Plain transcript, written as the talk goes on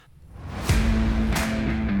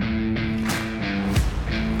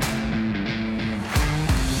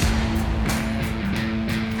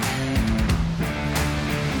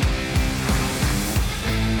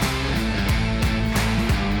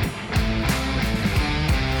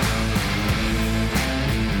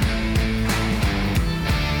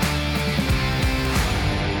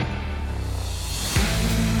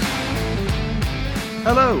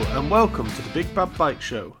welcome to the Big Bad Bike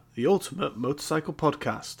Show, the ultimate motorcycle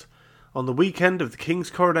podcast. On the weekend of the King's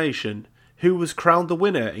coronation, who was crowned the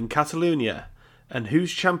winner in Catalunya, and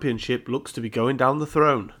whose championship looks to be going down the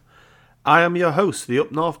throne? I am your host, the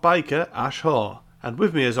Up North biker, Ash Hoare, and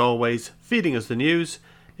with me as always, feeding us the news,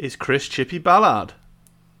 is Chris Chippy Ballard.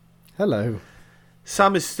 Hello.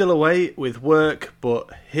 Sam is still away with work, but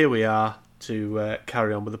here we are to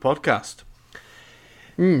carry on with the podcast.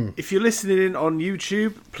 If you're listening in on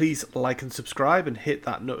YouTube, please like and subscribe and hit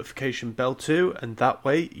that notification bell too, and that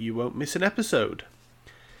way you won't miss an episode.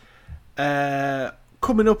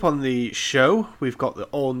 Coming up on the show, we've got the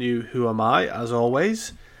all-new Who Am I, as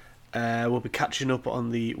always. We'll be catching up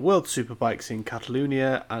on the World Superbikes in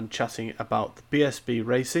Catalunya and chatting about the BSB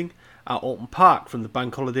racing at Alton Park from the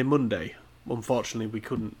Bank Holiday Monday. Unfortunately, we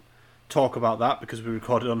couldn't talk about that because we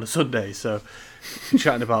recorded on a Sunday, so we're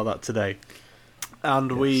chatting about that today.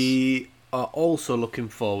 And yes, we are also looking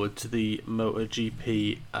forward to the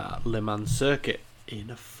MotoGP Le Mans circuit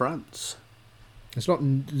in France. It's not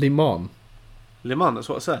Le Mans. Le Mans, that's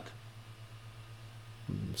what I said.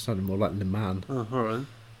 It sounded more like Le Mans. Oh, all right.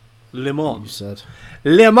 Le Mans. You said.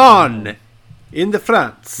 Le Mans in the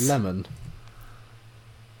France. Lemon.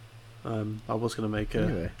 I was going to make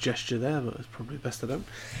a gesture there, but it's probably best I don't.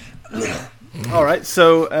 All right,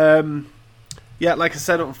 so... yeah, like I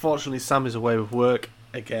said, unfortunately Sam is away with work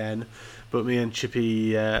again, but me and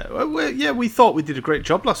Chippy, we thought we did a great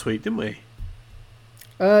job last week, didn't we?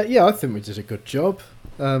 Yeah, I think we did a good job.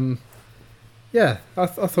 Yeah, I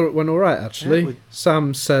thought it went all right, actually. Yeah,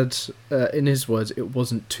 Sam said, in his words, it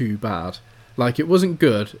wasn't too bad. Like, it wasn't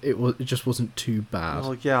good, it just wasn't too bad.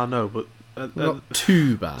 Oh, yeah, I know, but... not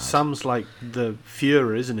too bad. Sam's like the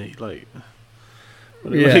Fuhrer, isn't he? Like,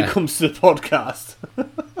 when it comes to the podcast.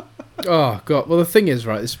 Oh, God. Well, the thing is,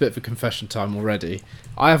 right, this is a bit of a confession time already.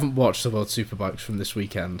 I haven't watched the World Superbikes from this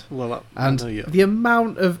weekend. Well, and the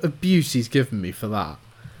amount of abuse he's given me for that,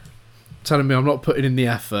 telling me I'm not putting in the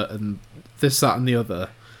effort and this, that and the other.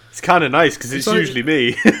 It's kind of nice because it's like, usually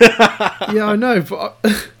me. Yeah, I know, but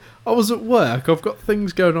I was at work. I've got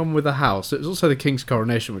things going on with the house. It was also the King's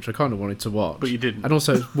coronation, which I kind of wanted to watch. But you didn't. And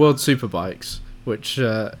also World Superbikes, which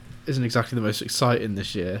isn't exactly the most exciting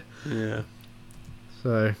this year. Yeah.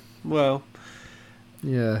 So... Well,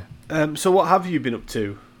 yeah. So what have you been up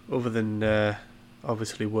to other than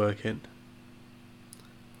obviously working?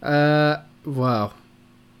 Well,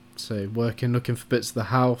 so working, looking for bits of the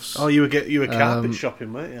house. Oh, you were carpet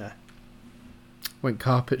shopping, weren't you? Went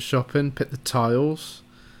carpet shopping, picked the tiles,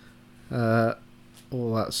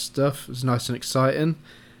 all that stuff. It was nice and exciting.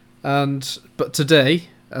 But today,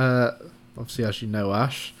 obviously, as you know,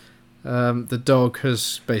 Ash. The dog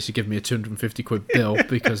has basically given me a £250 bill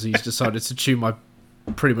because he's decided to chew my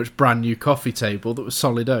pretty much brand new coffee table that was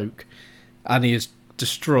solid oak, and he has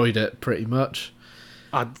destroyed it pretty much.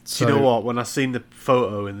 Do you know what? When I seen the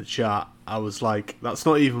photo in the chat, I was like, "That's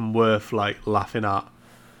not even worth like laughing at,"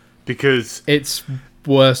 because it's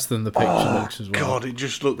worse than the picture looks as well. God, it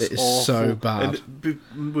just looks it is awful. So bad.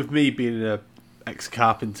 And with me being an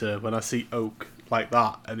ex-carpenter, when I see oak like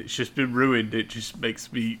that and it's just been ruined, it just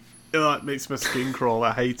makes me. It makes my skin crawl.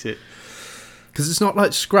 I hate it. Because it's not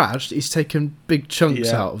like scratched. He's taken big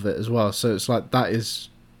chunks out of it as well. So it's like that is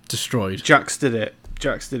destroyed. Jax did it.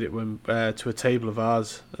 Jax did it when to a table of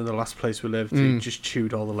ours in the last place we lived. He just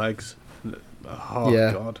chewed all the legs. Oh,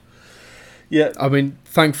 God. Yeah. I mean,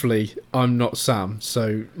 thankfully, I'm not Sam,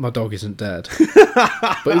 so my dog isn't dead.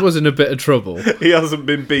 But he was in a bit of trouble. He hasn't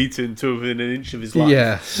been beaten to within an inch of his life.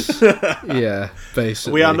 Yes. Yeah,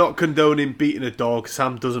 basically. We are not condoning beating a dog.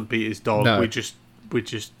 Sam doesn't beat his dog. No. We just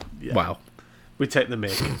Wow. We take the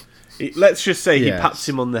mick. Let's just say he pats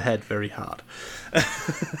him on the head very hard.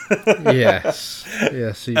 Yes.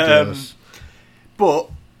 Yes, he does. But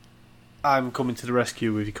I'm coming to the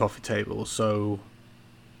rescue with your coffee table, so...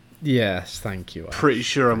 Yes, thank you. Pretty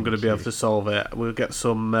sure I'm going to be able to solve it. We'll get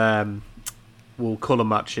some... we'll colour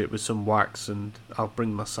match it with some wax and I'll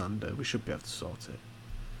bring my sander. We should be able to sort it.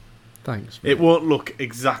 Thanks, mate. It won't look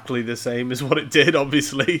exactly the same as what it did,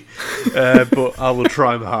 obviously. But I will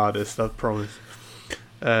try my hardest, I promise.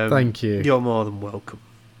 Thank you. You're more than welcome.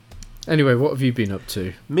 Anyway, what have you been up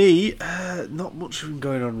to? Me? Not much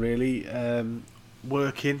going on, really.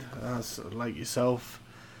 Working, as like yourself.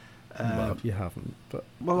 Well, you haven't, but...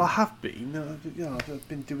 Well, I have been. I've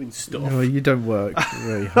been doing stuff. No, you don't work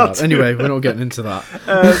very hard. Anyway, we're not getting into that.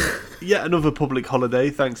 Yet another public holiday,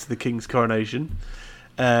 thanks to the King's coronation.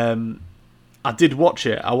 I did watch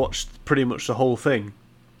it. I watched pretty much the whole thing.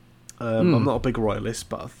 I'm not a big royalist,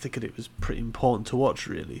 but I figured it was pretty important to watch,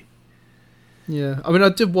 really. Yeah, I mean, I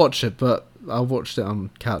did watch it, but I watched it on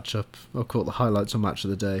catch up. I caught the highlights on Match of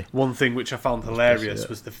the Day. One thing which I found hilarious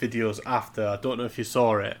was the videos after. I don't know if you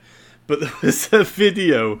saw it, but there was a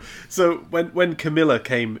video. So when Camilla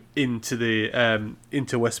came into the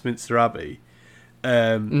into Westminster Abbey,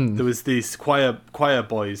 there was these choir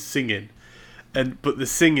boys singing, but the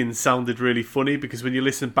singing sounded really funny because when you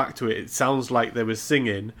listen back to it, it sounds like they were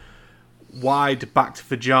singing "Wide-backed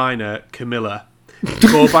vagina, Camilla."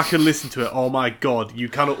 Go back and listen to it. Oh my god, you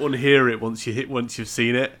cannot unhear it once you've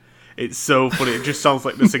seen it. It's so funny. It just sounds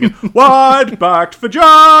like they're singing "Wide-backed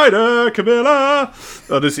vagina, Camilla."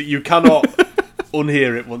 Honestly, you cannot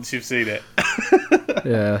unhear it once you've seen it.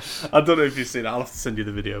 Yeah. I don't know if you've seen it. I'll have to send you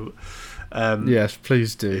the video. Yes,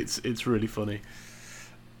 please do. It's really funny.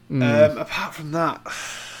 Apart from that,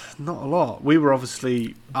 not a lot. We were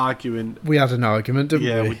obviously arguing. We had an argument, didn't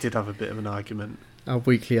we? Yeah, we did have a bit of an argument. Our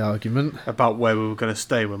weekly argument about where we were going to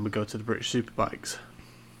stay when we go to the British Superbikes.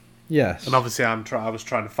 Yes. And obviously I was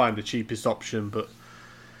trying to find the cheapest option, but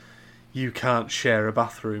you can't share a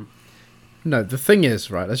bathroom. No, the thing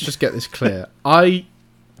is, right, let's just get this clear. I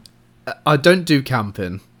don't do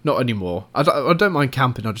camping. Not anymore. I don't mind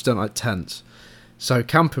camping, I just don't like tents. So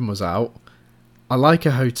camping was out. I like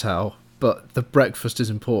a hotel, but the breakfast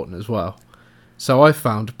is important as well. So I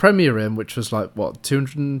found a Premier Inn, which was like, what,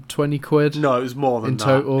 220 quid? No, it was more than that.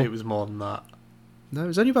 Total. It was more than that. No, it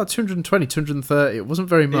was only about 220, 230. It wasn't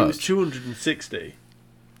very much. It was 260.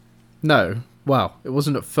 No. Well, it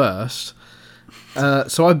wasn't at first.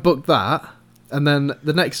 So I booked that, and then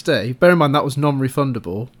the next day, bear in mind that was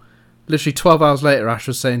non-refundable. Literally 12 hours later, Ash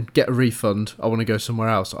was saying, get a refund, I want to go somewhere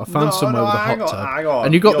else. I found somewhere with a hot tub. Hang on.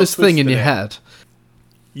 And you got this thing in your head.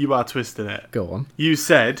 You are twisting it. Go on. You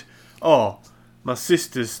said, oh, my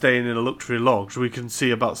sister's staying in a luxury lodge, we can see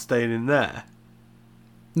about staying in there.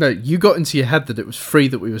 No, you got into your head that it was free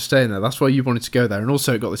that we were staying there. That's why you wanted to go there. And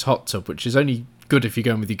also it got this hot tub, which is only good if you're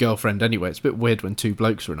going with your girlfriend anyway. It's a bit weird when two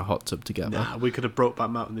blokes are in a hot tub together. Nah, we could have Brokeback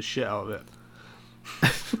Mountain the shit out of it.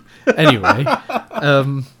 Anyway,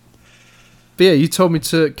 but yeah, you told me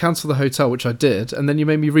to cancel the hotel, which I did, and then you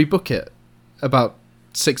made me rebook it about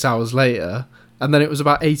 6 hours later, and then it was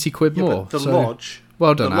about 80 quid more. But the lodge...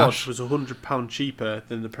 Well done, the Ash. lodge was £100 cheaper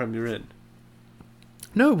than the Premier Inn.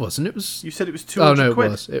 No, it wasn't. It was. You said it was 200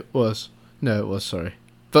 quid. It was. No, it was. Sorry,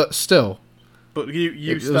 but still. But you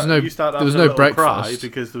there started there was having no a breakfast cry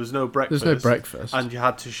because there was no breakfast. There was no breakfast, and you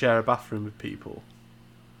had to share a bathroom with people.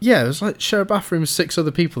 Yeah, it was like share a bathroom with 6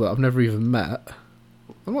 other people that I've never even met.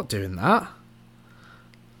 I'm not doing that.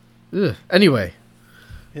 Ugh. Anyway.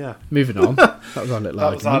 Yeah. Moving on. That was our little argument.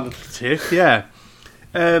 That was our little tiff. Yeah.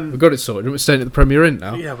 We've got it sorted. We're staying at the Premier Inn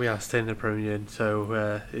now. Yeah, we are staying at the Premier Inn,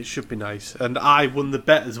 so it should be nice. And I won the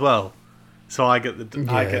bet as well, so I get the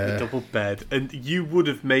double bed. And you would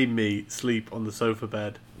have made me sleep on the sofa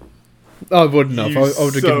bed. I wouldn't have. I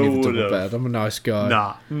would have given you the double would've. bed. I'm a nice guy.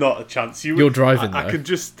 Nah, not a chance. You're driving. I can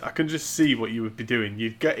just see what you would be doing.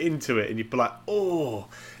 You'd get into it and you'd be like, "Oh,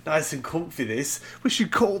 nice and comfy. This. We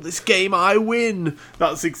should call this game I Win."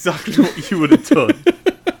 That's exactly what you would have done,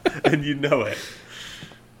 and you know it.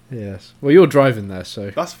 Yes. Well, you're driving there,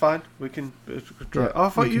 so that's fine. We can drive. Oh, I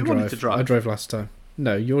thought you wanted to drive. I drove last time.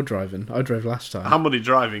 No, you're driving. I drove last time. I'm only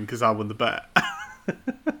driving because I won the bet.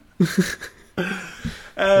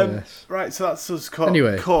 Yes. Right, so that's us caught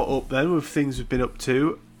up then with things we've been up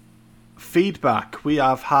to. Feedback. We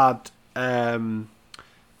have had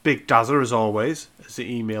Big Dazzer, as always, as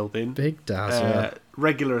he emailed in. Big Dazzer.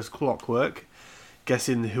 Regular as clockwork.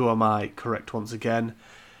 Guessing Who Am I correct once again.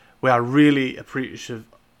 We are really appreciative.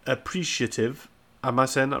 Am I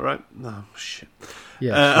saying that right? No, shit.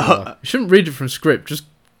 Yeah, you shouldn't read it from script. Just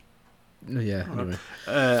anyway.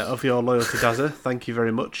 Of your loyalty, Dazzer. Thank you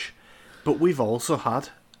very much. But we've also had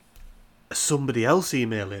somebody else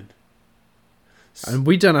email in. And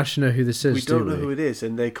we don't actually know who this is, We don't know who it is,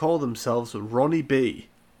 and they call themselves Ronnie B.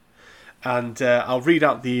 And I'll read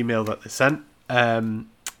out the email that they sent.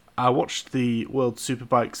 I watched the World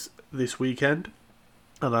Superbikes this weekend,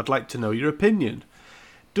 and I'd like to know your opinion.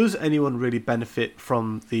 Does anyone really benefit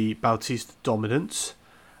from the Bautista dominance?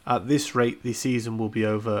 At this rate, the season will be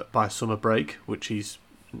over by summer break,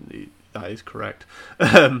 that is correct.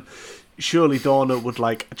 Surely Dorna would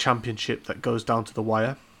like a championship that goes down to the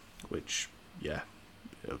wire, which, yeah,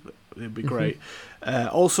 it'd be great.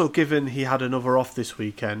 Also, given he had another off this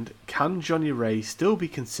weekend, can Johnny Ray still be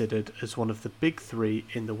considered as one of the big three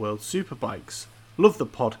in the World Superbikes? Love the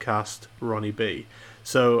podcast, Ronnie B.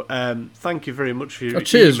 So, thank you very much for your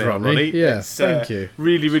cheers, email, Ronnie. Yeah, it's, thank you.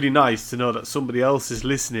 Really, really nice to know that somebody else is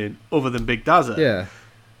listening other than Big Dazzer. Yeah.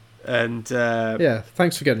 And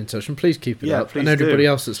thanks for getting in touch, and please keep it up. Please and everybody do.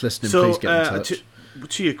 else that's listening, please get in touch.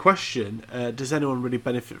 to your question, does anyone really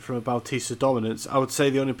benefit from a Bautista dominance? I would say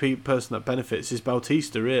the only person that benefits is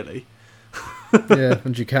Bautista, really. Yeah,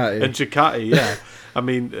 and Ducati. And Ducati, yeah. I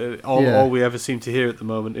mean, all we ever seem to hear at the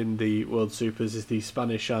moment in the World Supers is the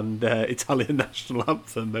Spanish and Italian national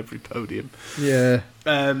anthem every podium. Yeah.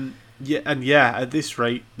 At this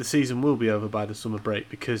rate, the season will be over by the summer break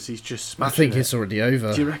because he's just smashing I think it. it's already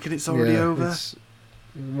over. Do you reckon it's already over?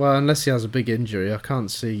 Well, unless he has a big injury, I can't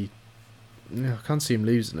see him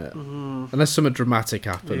losing it. Unless something dramatic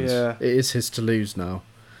happens. Yeah. It is his to lose now.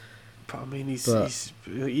 But I mean,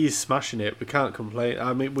 he's smashing it. We can't complain.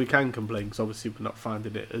 I mean, we can complain because obviously we're not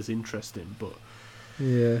finding it as interesting. But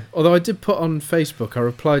yeah, although I did put on Facebook, I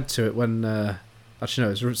replied to it when actually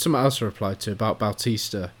no, it was something else I replied to about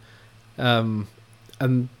Bautista, and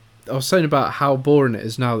I was saying about how boring it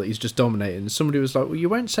is now that he's just dominating. And somebody was like, "Well, you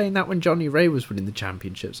weren't saying that when Johnny Ray was winning the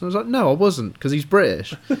championships." And I was like, "No, I wasn't, because he's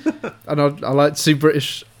British, and I like to see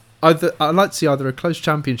British." I like to see either a close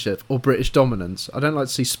championship or British dominance. I don't like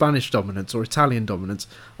to see Spanish dominance or Italian dominance.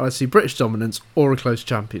 I like to see British dominance or a close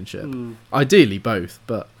championship. Ideally both,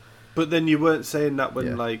 but... But then you weren't saying that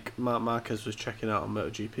when like Marc Marquez was checking out on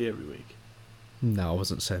MotoGP every week. No, I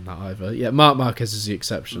wasn't saying that either. Yeah, Marc Marquez is the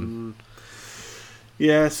exception.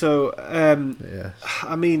 Yeah, so... I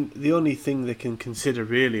mean, the only thing they can consider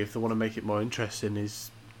really if they want to make it more interesting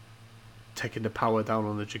is taking the power down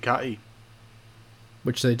on the Ducati.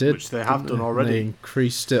 Which they did. Which they have done already. They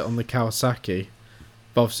increased it on the Kawasaki.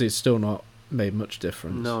 But obviously it's still not made much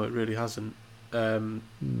difference. No, it really hasn't. Yeah,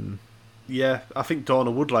 I think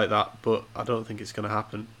Dorna would like that, but I don't think it's going to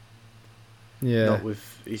happen. Yeah. Not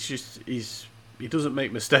with... He doesn't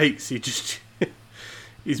make mistakes. He's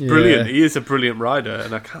brilliant. He is a brilliant rider,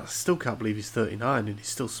 and I still can't believe he's 39 and he's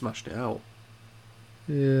still smashing it out.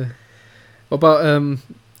 Yeah. What about...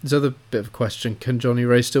 There's another bit of a question. Can Johnny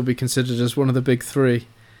Ray still be considered as one of the big three?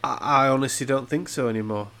 I honestly don't think so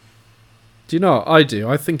anymore. Do you know? I do.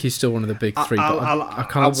 I think he's still one of the big three, but I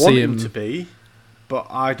can't see him to be. But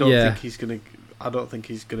I don't think he's gonna. I don't think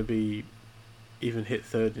he's gonna be even hit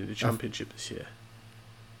third in the championship this year.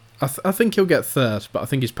 I think he'll get third, but I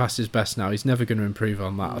think he's past his best now. He's never going to improve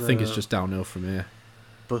on that. No. I think it's just downhill from here.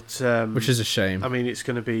 But which is a shame. I mean, it's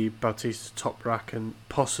going to be Bautista's top rack and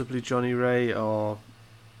possibly Johnny Ray, or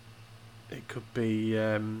it could be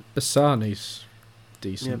Bassani's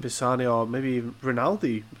decent. Yeah, Bassani, or maybe even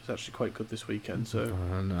Rinaldi was actually quite good this weekend. So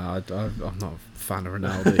no, I'm not a fan of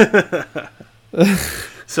Rinaldi.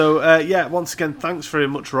 So once again, thanks very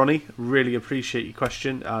much, Ronnie. Really appreciate your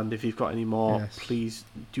question, and if you've got any more, please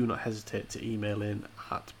do not hesitate to email in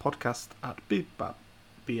at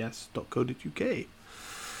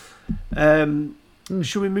podcast@bigbabs.co.uk.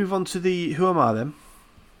 Should we move on to the Who Am I then?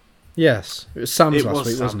 Yes, it was Sam's last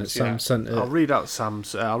week, wasn't it? Sam sent it. I'll read out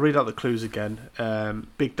Sam's. I'll read out the clues again.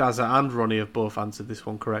 Big Dazza and Ronnie have both answered this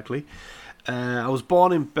one correctly. I was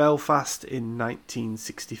born in Belfast in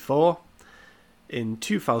 1964. In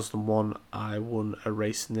 2001, I won a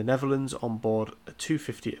race in the Netherlands on board a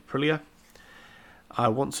 250 Aprilia. I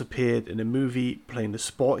once appeared in a movie playing a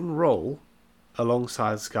sporting role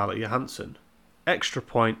alongside Scarlett Johansson. Extra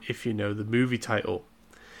point if you know the movie title.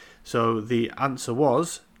 So the answer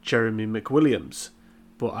was Jeremy McWilliams,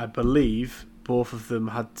 but I believe both of them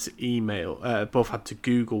had to both had to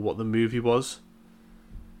Google what the movie was.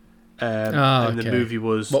 And the movie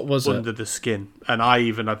was Under the Skin, and I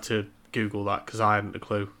even had to Google that because I hadn't a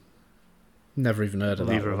clue. Never even heard of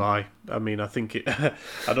that. Neither have I. I mean, I think it.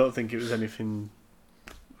 I don't think it was anything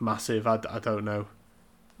massive. I don't know.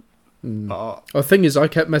 But the thing is, I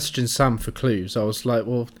kept messaging Sam for clues. I was like,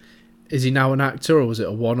 "Well, is he now an actor, or was it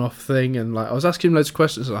a one-off thing?" And like, I was asking him loads of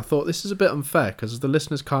questions, and I thought this is a bit unfair because the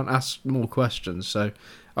listeners can't ask more questions. So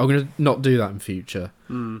I'm going to not do that in future.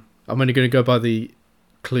 I'm only going to go by the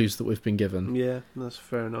clues that we've been given. Yeah, that's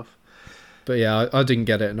fair enough. But yeah, I didn't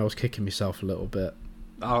get it, and I was kicking myself a little bit.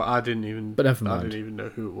 I didn't even. But never mind. I didn't even know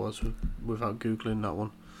who it was without googling that one.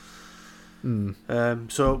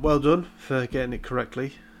 So well done for getting it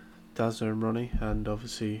correctly, Dazza and Ronnie, and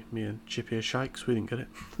obviously me and Chippy are shy because we didn't get it.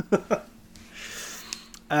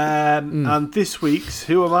 And this week's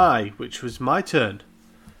Who Am I, which was my turn.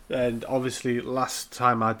 And obviously last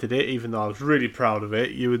time I did it, even though I was really proud of it,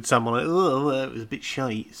 you and Sam were like, "Oh, it was a bit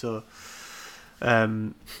shite." So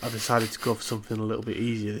I decided to go for something a little bit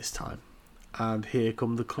easier this time. And here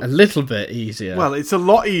come the clues. A little bit easier. Well, it's a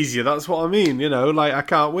lot easier. That's what I mean. You know, like I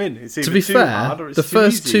can't win. It's either to be too fair, hard or it's the too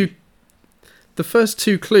first easy. The first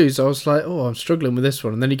two clues, I was like, "Oh, I'm struggling with this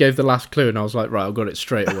one," and then he gave the last clue, and I was like, "Right, I got it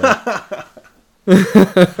straight away."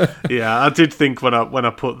 Yeah, I did think when I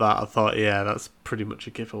put that, I thought, yeah, that's pretty much a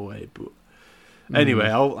giveaway. But anyway,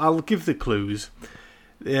 I'll give the clues.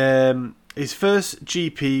 His first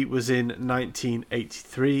GP was in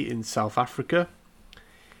 1983 in South Africa.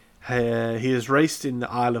 He has raced in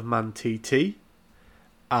the Isle of Man TT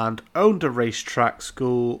and owned a race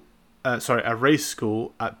school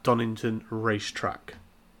at Donington Racetrack.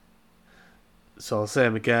 So I'll say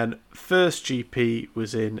him again. First GP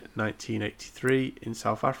was in 1983 in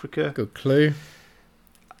South Africa. Good clue.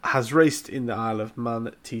 Has raced in the Isle of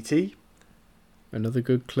Man TT. Another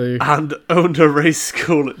good clue. And owned a race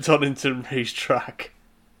school at Donington Racetrack.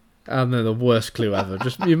 And then the worst clue ever.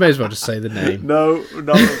 You may as well just say the name. No,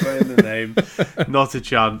 not saying the name. Not a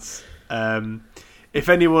chance. If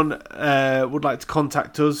anyone would like to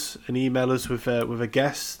contact us and email us with a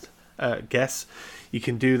guess, you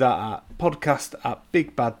can do that at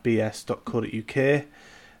podcast@bigbadbs.co.uk.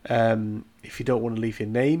 If you don't want to leave your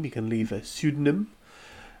name, you can leave a pseudonym.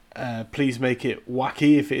 Please make it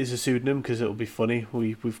wacky if it is a pseudonym, because it'll be funny.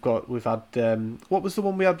 We've had what was the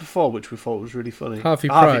one we had before, which we thought was really funny? Harvey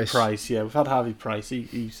Price. Yeah, we've had Harvey Price.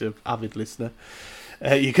 He's an avid listener.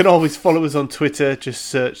 You can always follow us on Twitter. Just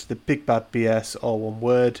search the Big Bad BS, all one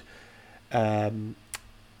word, in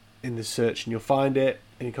the search, and you'll find it.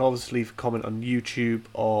 And you can always leave a comment on YouTube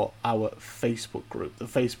or our Facebook group. The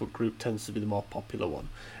Facebook group tends to be the more popular one,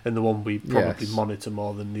 and the one we probably monitor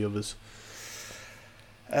more than the others.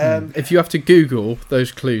 If you have to Google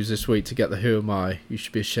those clues this week to get the Who Am I, you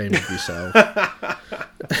should be ashamed of yourself.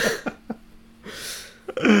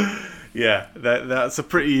 Yeah, that's a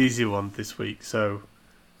pretty easy one this week. So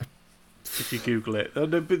if you Google it,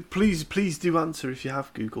 but please do answer if you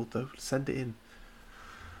have Googled though. Send it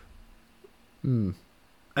in.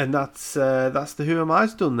 And that's the Who Am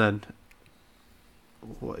I's done then.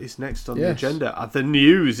 What is next on the agenda? At the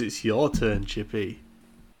news, it's your turn, Chippy.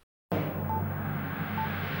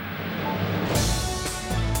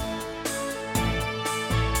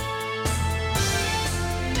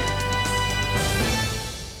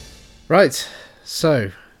 Right,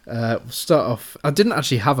 so we'll start off. I didn't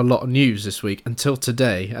actually have a lot of news this week until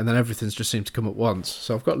today, and then everything's just seemed to come at once.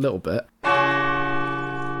 So I've got a little bit.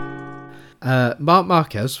 Marc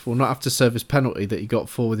Marquez will not have to serve his penalty that he got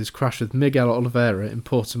for with his crash with Miguel Oliveira in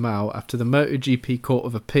Portimao after the MotoGP Court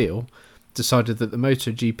of Appeal decided that the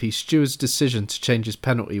MotoGP steward's decision to change his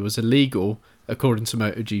penalty was illegal according to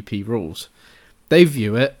MotoGP rules. They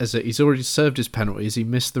view it as that he's already served his penalty as he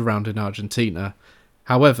missed the round in Argentina.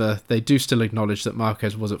 However, they do still acknowledge that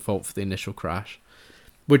Marquez was at fault for the initial crash,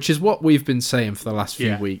 which is what we've been saying for the last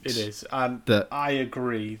few weeks. It is, and I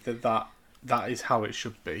agree that is how it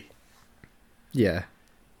should be. Yeah,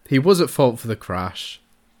 he was at fault for the crash,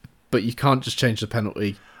 but you can't just change the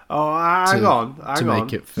penalty. Oh, hang on.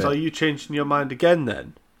 Make it fit. So are you changing your mind again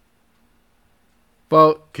then?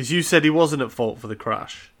 Well, because you said he wasn't at fault for the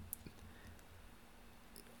crash.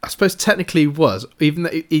 I suppose technically he was, even though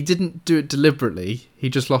he didn't do it deliberately. He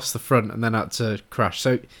just lost the front and then had to crash.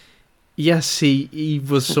 So, yes, he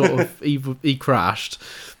was sort of he crashed,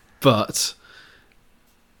 but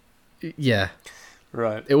yeah,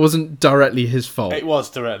 right. It wasn't directly his fault. It was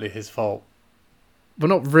directly his fault. But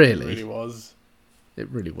not really. It really was. It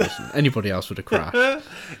really wasn't. Anybody else would have crashed.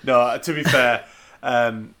 No, to be fair,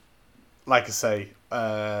 like I say,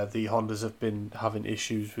 the Hondas have been having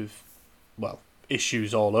issues with,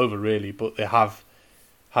 issues all over really, but they have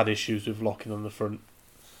had issues with locking on the front.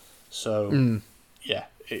 So yeah,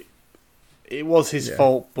 it was his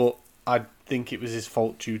fault, but I think it was his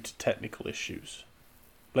fault due to technical issues.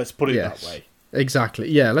 Let's put it that way. Exactly.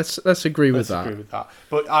 Yeah, let's agree with that. Agree with that.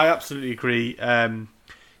 But I absolutely agree.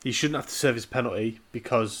 He shouldn't have to serve his penalty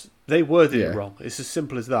because they worded it wrong. It's as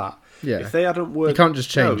simple as that. Yeah. If they hadn't worded, you can't just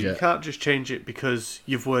change it. You can't just change it because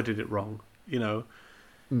you've worded it wrong. You know.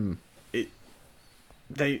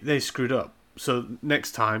 They screwed up. So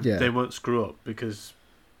next time they won't screw up because,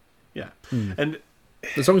 and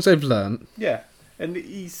as long as they've learned, and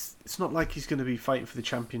it's not like he's going to be fighting for the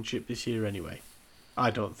championship this year anyway.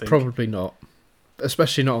 I don't think. Probably not,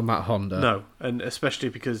 especially not on that Honda. No, and especially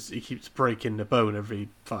because he keeps breaking the bone every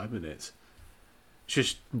 5 minutes. It's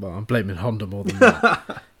just I'm blaming Honda more than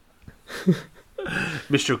that.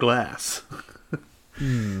 Mr. Glass.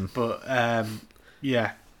 But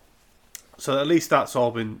yeah. So at least that's all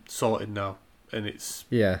been sorted now, and it's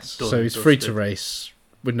done, so he's free to race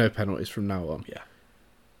with no penalties from now on. Yeah,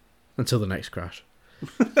 until the next crash.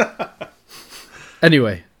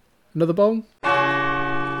 Anyway, another bowl.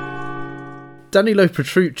 Danilo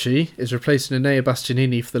Petrucci is replacing Enea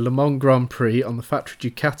Bastianini for the Le Mans Grand Prix on the factory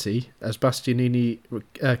Ducati as Bastianini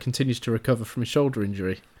continues to recover from his shoulder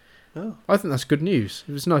injury. Oh. I think that's good news.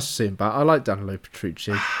 It was nice to see him back. I like Danilo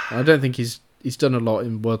Petrucci. I don't think he's done a lot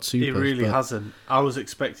in World Super. He really hasn't. I was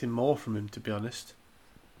expecting more from him, to be honest.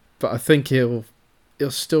 but I think he'll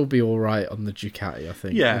still be all right on the Ducati. I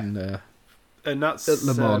think. Yeah, and that's at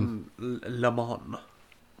Le Mans. Le Mans.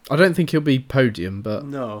 I don't think he'll be podium, but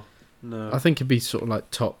No. I think he'll be sort of like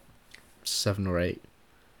top 7 or 8.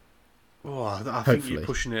 Oh, I think you're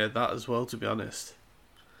pushing it at that as well, to be honest.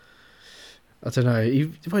 I don't know.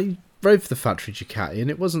 He rode for the factory Ducati, and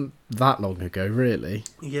it wasn't that long ago, really.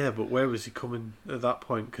 Yeah, but where was he coming at that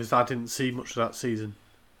point? Because I didn't see much of that season.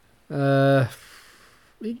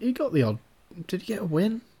 He got the odd. Did he get a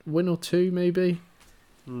win? A win or two, maybe?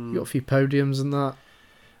 He got a few podiums and that.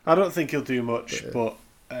 I don't think he'll do much, but...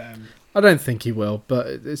 I don't think he will, but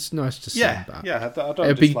it's nice to see him back. Yeah, I don't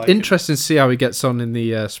It'd be interesting to see how he gets on in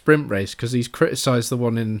the sprint race, because he's criticised the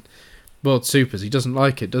one in World Supers. He doesn't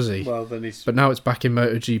like it, does he? Well, then he's... But now it's back in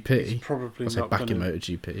MotoGP. He's probably in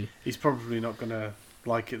MotoGP. He's probably not going to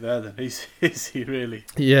like it there, then. Is he really?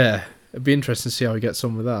 Yeah, it'd be interesting to see how he gets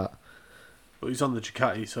on with that. But he's on the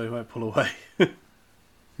Ducati, so he won't pull away.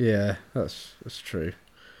 Yeah, that's true.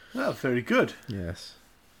 Oh, very good. Yes.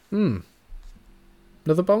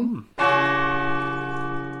 Another bomb? I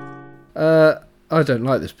don't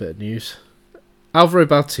like this bit of news. Alvaro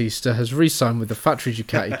Bautista has re-signed with the factory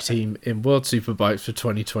Ducati team in World Superbikes for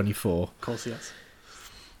 2024. Of course he has.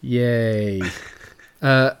 Yay.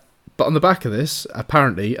 But on the back of this,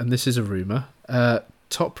 apparently, and this is a rumour,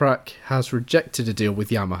 Toprak has rejected a deal with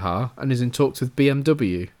Yamaha and is in talks with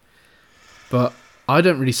BMW. But I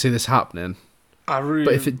don't really see this happening. But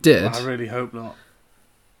if it did... I really hope not.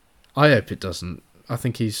 I hope it doesn't. I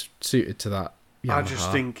think he's suited to that Yamaha. I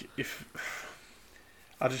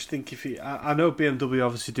just think if he... I know BMW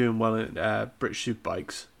obviously doing well in British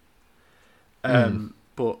Superbikes.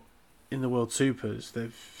 But in the World Supers,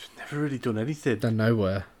 they've never really done anything. They're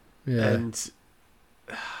nowhere. Yeah. And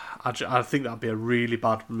I think that'd be a really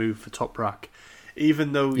bad move for Toprak.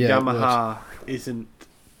 Even though Yamaha isn't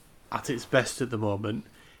at its best at the moment,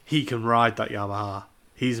 he can ride that Yamaha.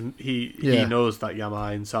 He knows that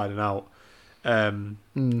Yamaha inside and out. And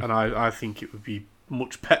I think it would be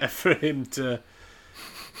much better for him to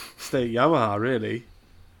stay at Yamaha, really.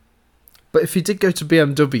 But if he did go to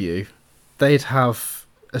BMW, they'd have,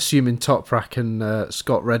 assuming Toprak and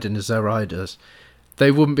Scott Redding as their riders,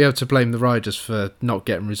 they wouldn't be able to blame the riders for not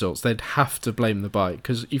getting results. They'd have to blame the bike,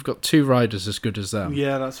 because you've got 2 riders as good as them.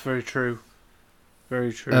 Yeah, that's very true.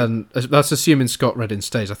 Very true. And that's assuming Scott Redding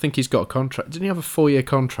stays. I think he's got a contract. Didn't he have a 4-year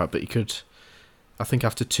contract, but he could... I think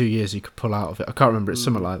after 2 years he could pull out of it. I can't remember. It's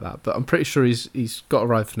something like that. But I'm pretty sure he's got a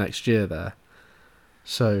ride for next year there.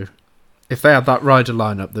 So if they had that rider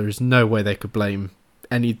lineup, there is no way they could blame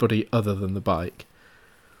anybody other than the bike.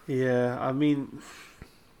 Yeah, I mean,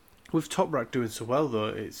 with Toprak doing so well, though,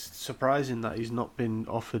 it's surprising that he's not been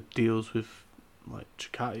offered deals with like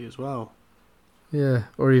Ducati as well. Yeah,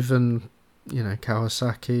 or even,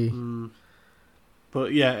 Kawasaki.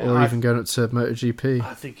 But yeah, or even going up to MotoGP.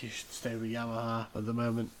 I think he should stay with Yamaha at the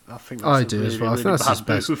moment. I think I do as well. I think that's his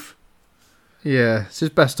best move. Yeah, it's his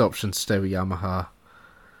best option to stay with Yamaha.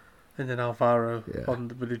 And then Alvaro on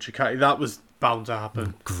with the Ducati. That was bound to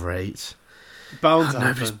happen. Great. Bound to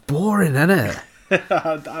happen. It's boring, isn't it?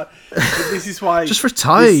 This is why just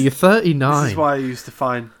retire. You're 39. This is why I used to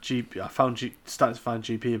find GP. Started to find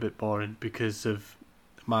GP a bit boring because of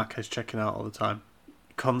Marquez checking out all the time.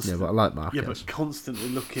 Yeah, but I like Marquez. Yeah, but constantly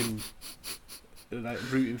looking,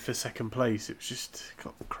 rooting for second place. It was just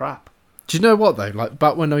crap. Do you know what though? Like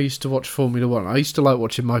back when I used to watch Formula 1, I used to like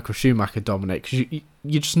watching Michael Schumacher dominate, because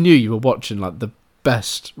you just knew you were watching like the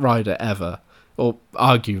best rider ever, or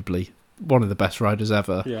arguably one of the best riders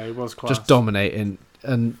ever. Yeah, he was class. Just dominating,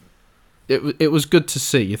 and it was good to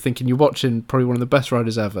see. You're thinking you're watching probably one of the best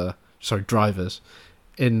riders ever. Sorry, drivers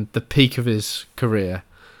in the peak of his career.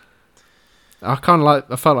 I felt like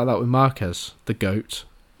that with Marquez, the GOAT.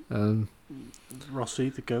 Rossi,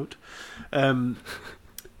 the GOAT.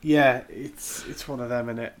 Yeah, it's one of them,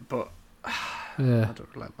 innit? But yeah. I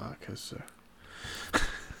don't like Marquez, so.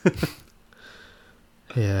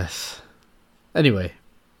 Yes. Anyway,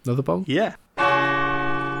 another bomb? Yeah.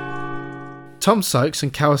 Tom Sykes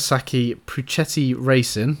and Kawasaki Puchetti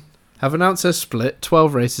Racing have announced their split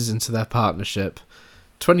 12 races into their partnership.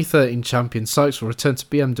 2013 champion Sykes will return to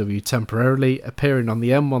BMW temporarily, appearing on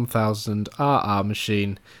the M1000 RR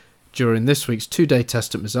machine during this week's 2-day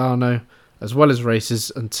test at Misano, as well as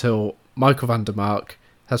races until Michael van der Mark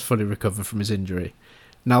has fully recovered from his injury.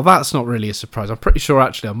 Now that's not really a surprise. I'm pretty sure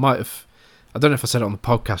actually I don't know if I said it on the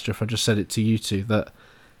podcast or if I just said it to you two, that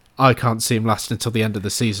I can't see him lasting until the end of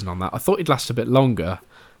the season on that. I thought he'd last a bit longer,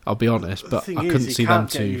 I'll be honest, but I couldn't see them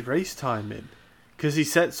to... He can't get race time in, because he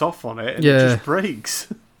sets off on it and it just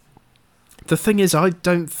breaks. The thing is, I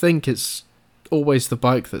don't think it's always the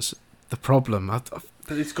bike that's the problem.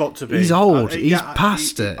 But it's got to be. He's old. He's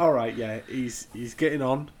past it. All right, yeah. He's getting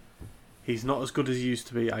on. He's not as good as he used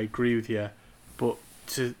to be. I agree with you. But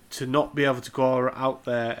to not be able to go out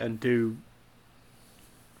there and do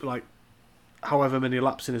like however many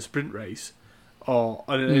laps in a sprint race or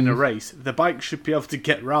in a race, the bike should be able to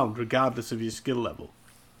get round regardless of your skill level.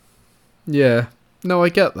 Yeah. No, I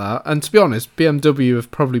get that. And to be honest, BMW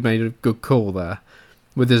have probably made a good call there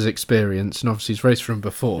with his experience, and obviously he's raced for him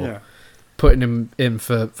before. Yeah. Putting him in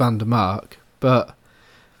for Van der Mark, but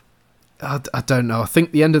I don't know. I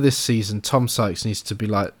think the end of this season, Tom Sykes needs to be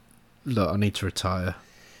like, look, I need to retire,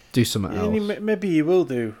 do something else. Maybe he will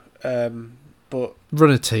do, but run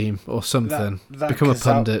a team or something, become a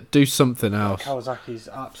pundit, do something else. Kawasaki's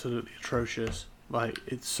absolutely atrocious. Like,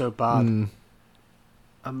 it's so bad.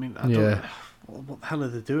 I mean, I don't. What the hell are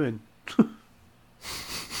they doing? But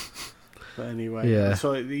anyway,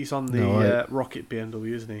 so he's on the Rocket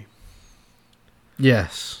BMW, isn't he?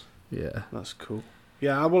 Yes. Yeah. That's cool.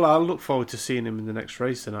 Yeah, I'll look forward to seeing him in the next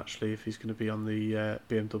race then, actually, if he's going to be on the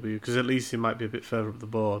BMW, because at least he might be a bit further up the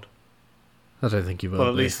board. I don't think he will. But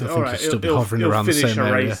at least, I think he'll still be hovering around the same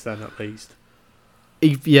area. He'll finish a race then, at least.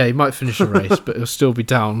 He might finish a race, but he'll still be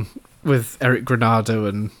down with Eric Granado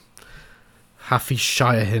and Hafi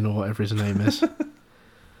Shirehin, or whatever his name is.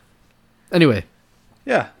 Anyway.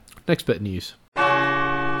 Yeah. Next bit of news.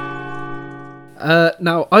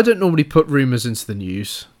 Now, I don't normally put rumours into the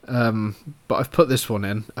news, but I've put this one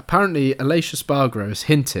in. Apparently, Aleix Espargaro has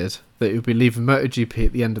hinted that he'll be leaving MotoGP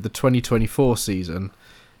at the end of the 2024 season,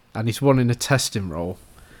 and he's wanting a testing role.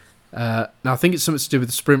 Now, I think it's something to do with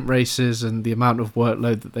the sprint races and the amount of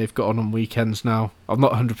workload that they've got on weekends now. I'm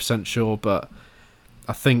not 100% sure, but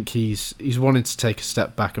I think he's wanting to take a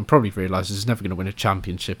step back and probably realises he's never going to win a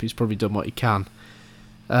championship. He's probably done what he can.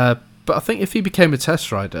 But I think if he became a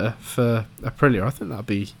test rider for Aprilia, I think that'd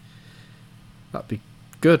be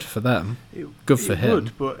good for them. Good for him.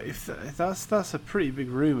 Would, but if that's a pretty big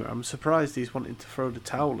rumour. I'm surprised he's wanting to throw the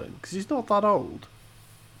towel in, because he's not that old.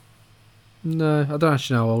 No, I don't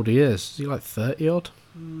actually know how old he is. Is he like 30 odd?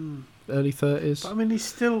 Early 30s? But I mean, he's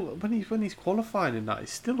still when he's qualifying in that, he's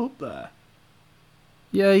still up there.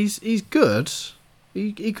 Yeah, he's good.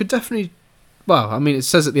 He could definitely. Well, I mean, it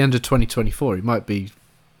says at the end of 2024 he might be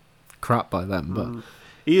crap by then, but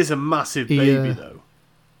he is a massive baby though.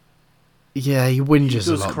 Yeah, he whinges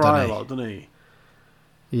a lot. He does cry a lot, doesn't he?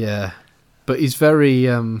 Yeah, but he's very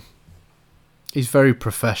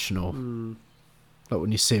professional. Like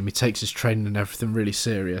when you see him, he takes his training and everything really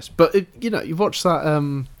serious. But you watch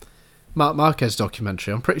that Marc Marquez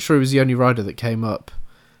documentary. I'm pretty sure he was the only rider that came up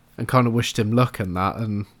and kind of wished him luck and that,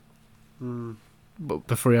 and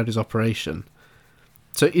before he had his operation.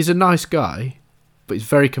 So he's a nice guy, but he's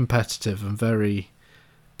very competitive and very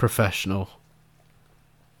professional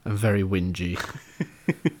and very whingy.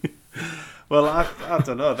 Well, I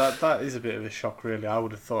don't know. That is a bit of a shock, really. I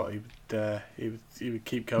would have thought he would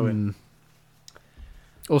keep going.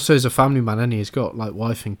 Also, he's a family man, and he's got like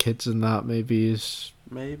wife and kids and that. Maybe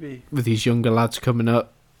with these younger lads coming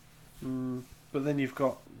up. But then you've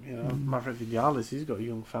got Maverick Vinales. He's got a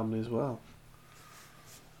young family as well.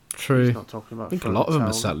 True. He's not talking about. I think a lot of them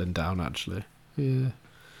are settling down, actually. Yeah.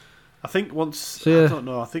 I think once I don't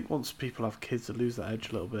know. I think once people have kids, they lose that edge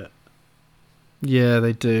a little bit. Yeah,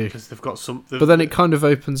 they do. Because they've got some. But then it kind of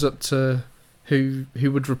opens up to who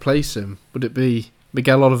would replace him. Would it be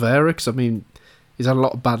Miguel Oliveira? Because I mean, he's had a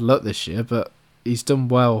lot of bad luck this year, but he's done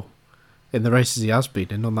well in the races he has been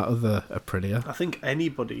in on that other Aprilia. I think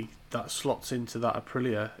anybody that slots into that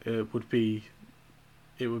Aprilia would be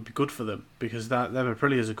good for them, because them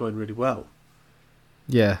Aprilias are going really well.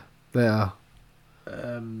 Yeah, they are.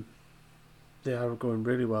 They are going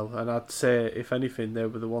really well, and I'd say if anything, they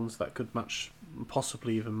were the ones that could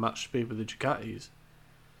possibly even match speed with the Ducatis.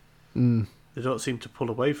 They don't seem to pull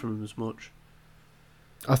away from them as much.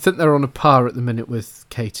 I think they're on a par at the minute with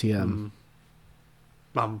KTM.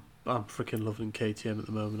 I'm freaking loving KTM at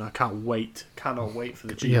the moment. I cannot wait for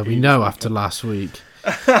the GP. Yeah, we know after last week.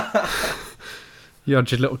 You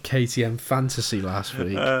had your little KTM fantasy last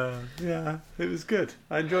week. Yeah, it was good.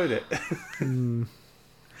 I enjoyed it.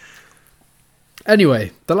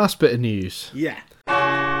 Anyway, the last bit of news. Yeah.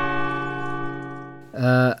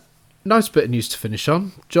 Nice bit of news to finish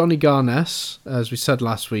on. Johnny Garnes, as we said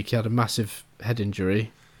last week, he had a massive head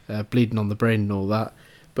injury, bleeding on the brain and all that.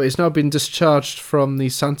 But he's now been discharged from the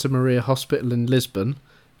Santa Maria Hospital in Lisbon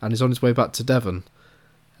and is on his way back to Devon.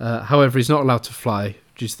 However, he's not allowed to fly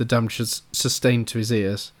due to the damage sustained to his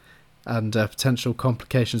ears and potential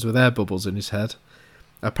complications with air bubbles in his head.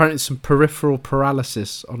 Apparently some peripheral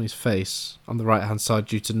paralysis on his face on the right-hand side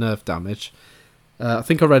due to nerve damage. I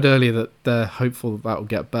think I read earlier that they're hopeful that will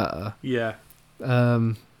get better. Yeah.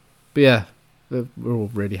 But yeah, we're all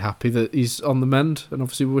really happy that he's on the mend, and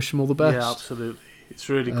obviously we wish him all the best. Yeah, absolutely. It's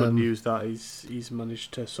really good news that he's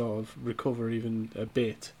managed to sort of recover even a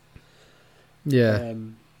bit. Yeah.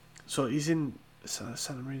 So he's in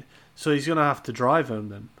Santa Maria. So he's going to have to drive home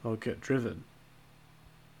then, or get driven.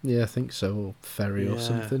 Yeah, I think so, or ferry or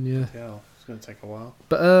something, yeah. Yeah, it's going to take a while.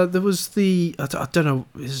 But there was I don't know,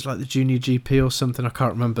 it's like the Junior GP or something, I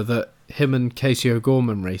can't remember, that him and Casey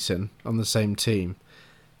O'Gorman racing on the same team.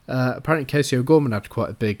 Apparently Casey O'Gorman had quite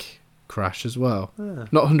a big crash as well. Yeah.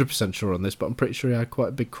 Not 100% sure on this, but I'm pretty sure he had quite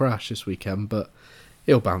a big crash this weekend, but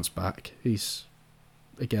he'll bounce back. He's,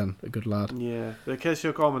 again, a good lad. Yeah, the Casey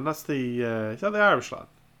O'Gorman, that's the, is that the Irish lad?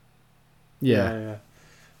 Yeah.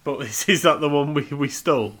 But is that the one we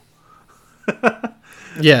stole?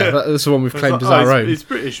 Yeah, that's the one we've claimed as our own. He's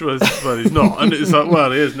British, well, he's not. And it's like,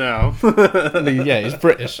 well, he is now. Yeah, he's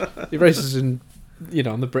British. He races in,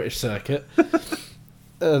 on the British circuit.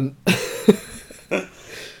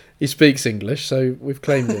 He speaks English, so we've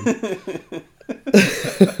claimed him.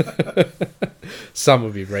 Sam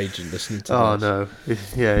will be raging listening to this. Oh, no.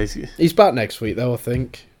 Yeah, he's back next week, though, I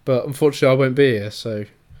think. But unfortunately, I won't be here, so...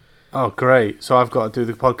 Oh, great. So I've got to do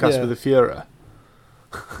the podcast with the Führer.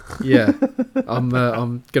 Yeah. I'm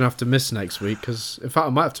going to have to miss next week, because... In fact, I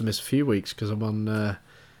might have to miss a few weeks, because I'm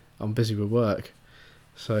busy with work.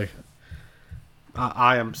 So...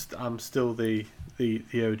 I'm still the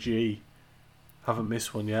OG. Haven't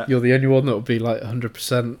missed one yet. You're the only one that will be like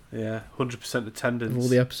 100%. Yeah, 100% attendance. Of all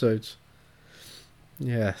the episodes.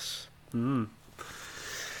 Yes.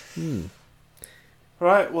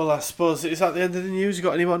 Right, well, I suppose, is that the end of the news? You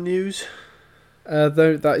got any more news?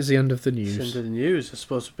 Though that is the end of the news. It's the end of the news. I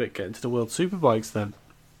suppose we're getting to the World Superbikes then.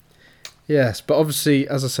 Yes, but obviously,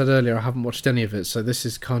 as I said earlier, I haven't watched any of it, so this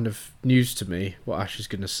is kind of news to me, what Ash is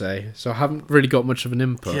going to say. So I haven't really got much of an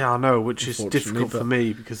input. Yeah, I know, which is difficult for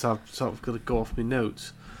me, because I've sort of got to go off my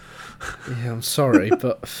notes. Yeah, I'm sorry,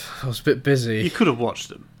 but I was a bit busy. You could have watched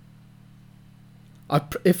them.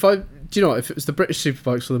 If it was the British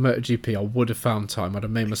Superbikes or the MotoGP, I would have found time. I'd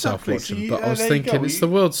have made myself watch them. But I was thinking, it's the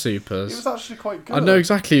World Supers. It was actually quite good. I know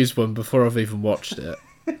exactly who's won before I've even watched it.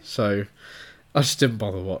 So I just didn't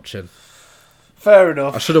bother watching. Fair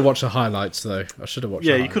enough. I should have watched the highlights, though.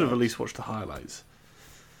 Yeah, you could have at least watched the highlights.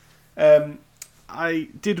 I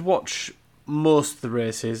did watch most of the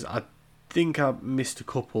races. I think I missed a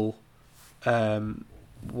couple.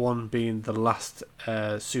 One being the last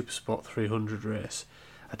Supersport 300 race.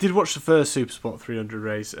 I did watch the first Supersport 300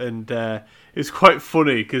 race, and it was quite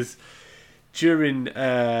funny because during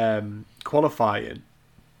qualifying,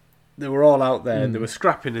 they were all out there and they were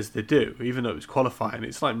scrapping as they do, even though it was qualifying.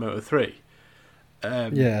 It's like Moto 3.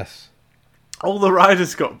 Yes. All the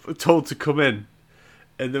riders got told to come in,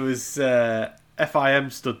 and there was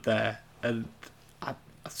FIM stood there, and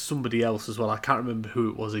somebody else as well. I can't remember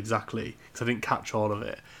who it was exactly, because I didn't catch all of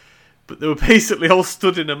it. But they were basically all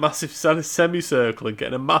stood in a massive semicircle and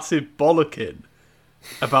getting a massive bollocking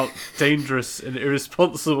about dangerous and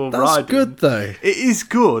irresponsible riding. That's good, though. It is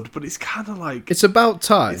good, but it's kind of like... It's about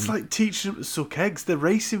time. It's like teaching them to suck eggs. They're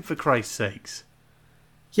racing, for Christ's sakes.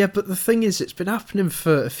 Yeah, but the thing is, it's been happening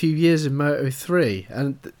for a few years in Moto 3,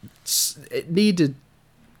 and it needed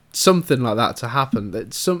something like that to happen.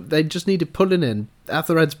 They just needed pulling in, have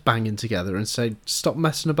their heads banging together and say, stop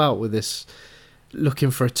messing about with this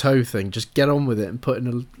looking for a toe thing, just get on with it and put in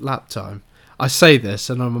a lap time. I say this,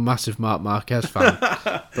 and I'm a massive Marc Marquez fan.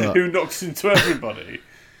 But, who knocks into everybody.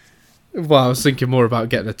 Well, I was thinking more about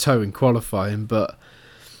getting a toe in qualifying, but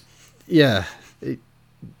yeah...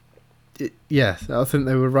 Yeah, I think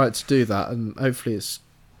they were right to do that, and hopefully it's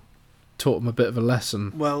taught them a bit of a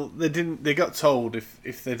lesson. Well, they didn't. They got told if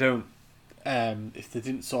they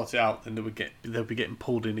didn't sort it out, then they'll be getting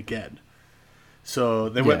pulled in again. So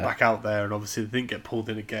they went back out there, and obviously they didn't get pulled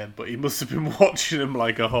in again. But he must have been watching them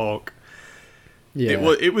like a hawk. Yeah,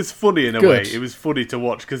 it was funny in a way. It was funny to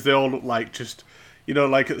watch because they all looked like just,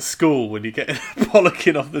 like at school when you get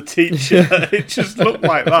bollocking off the teacher. It just looked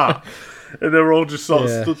like that. And they were all just sort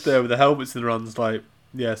of stood there with their helmets in their hands like,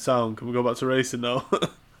 yeah, sound, can we go back to racing now?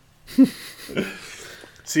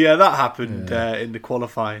 So yeah, that happened in the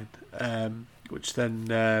qualifying, which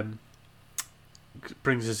then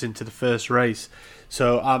brings us into the first race.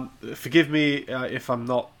 So forgive me if I'm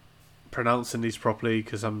not pronouncing these properly,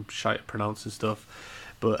 because I'm shy at pronouncing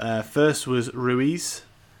stuff. But first was Ruiz,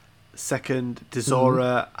 second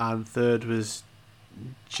Dezora, and third was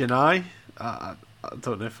Janai. I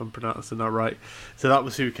don't know if I'm pronouncing that right. So that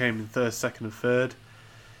was who came in first, second and third.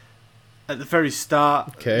 At the very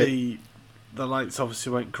start, the the lights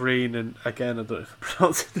obviously went green, and again, I don't know if I'm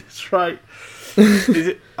pronouncing this right. Is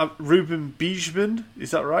it Ruben Bijman?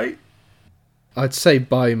 Is that right? I'd say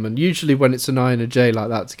Byman. Usually, when it's an I and a J like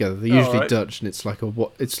that together, they're usually right. Dutch, and it's like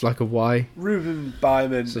a Y. Ruben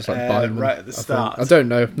Byman, So it's like Byman, right at the start. I don't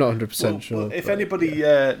know, not 100% sure. Well, if anybody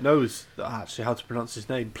knows actually how to pronounce his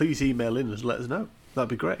name, please email in and let us know. That'd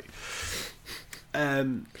be great.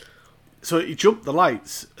 So he jumped the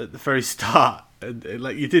lights at the very start, and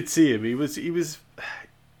like you did see him, he was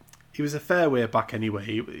a fair way back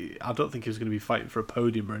anyway. I don't think he was going to be fighting for a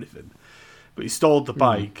podium or anything, but he stalled the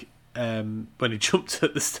bike when he jumped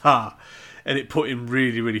at the start, and it put him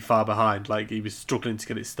really, really far behind. Like he was struggling to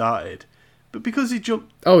get it started, but because he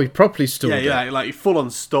jumped, he properly stalled it. Yeah, like he full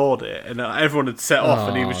on stalled it, and everyone had set off,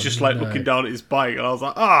 and he was just like looking down at his bike, and I was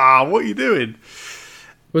like, what are you doing?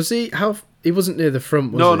 Was he? He wasn't near the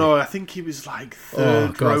front, was he? No, I think he was like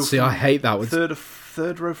third row. See, I hate that.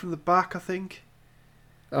 Third row from the back, I think.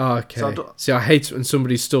 Oh, okay. So I hate it when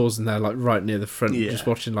somebody stalls and they're like right near the front, just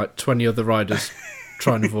watching like 20 other riders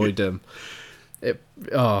try and avoid him.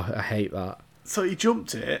 I hate that. So he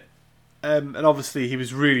jumped it, and obviously he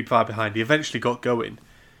was really far behind. He eventually got going,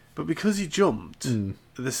 but because he jumped at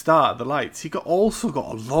the start of the lights, he also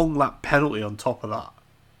got a long lap penalty on top of that.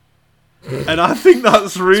 And I think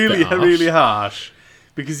that's really, really harsh,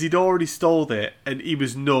 because he'd already stalled it and he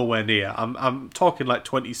was nowhere near. I'm talking like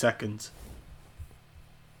 20 seconds.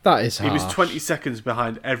 That is harsh. He was 20 seconds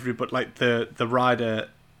behind everybody, like the rider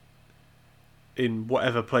in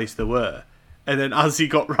whatever place they were. And then as he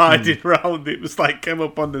got riding round, it was like came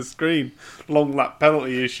up on the screen, long lap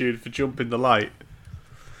penalty issued for jumping the light.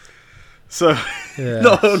 So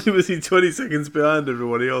not only was he 20 seconds behind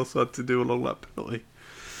everyone, he also had to do a long lap penalty.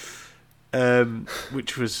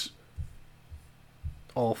 Which was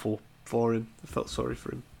awful for him. I felt sorry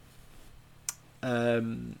for him.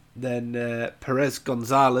 Then Perez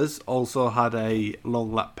Gonzalez also had a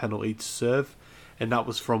long lap penalty to serve, and that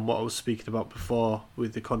was from what I was speaking about before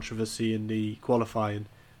with the controversy in the qualifying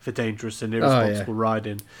for dangerous and irresponsible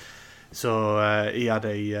riding. So he had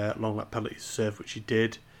a long lap penalty to serve, which he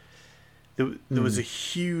did. There was a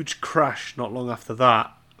huge crash not long after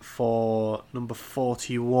that for number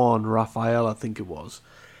 41, Raphael, I think it was.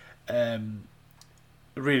 A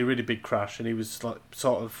really, really big crash, and he was like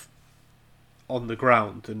sort of on the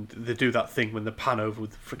ground, and they do that thing when they pan over with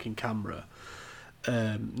the freaking camera.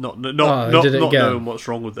 Not knowing what's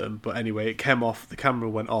wrong with them, but anyway, it came off. The camera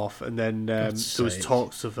went off, and then there was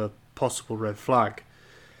talks of a possible red flag,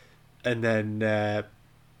 and then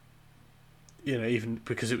even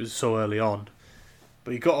because it was so early on,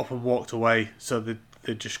 but he got up and walked away, so they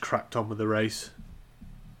just cracked on with the race.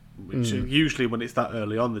 Which usually when it's that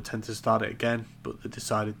early on, they tend to start it again, but they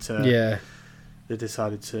decided to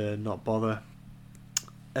not bother.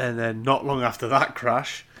 And then not long after that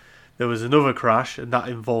crash, there was another crash, and that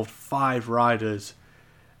involved 5 riders,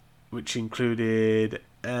 which included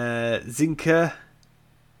Zinka,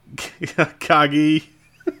 Kagi.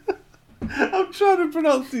 I'm trying to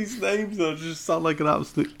pronounce these names, though. I just sound like an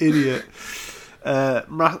absolute idiot.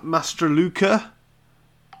 Mastraluka,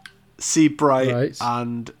 Seabright,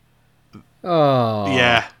 and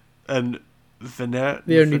and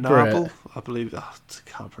Venerable, I believe. I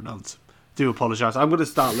can't pronounce them. Do apologise. I'm going to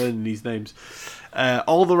start learning these names.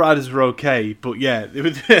 All the riders were okay, but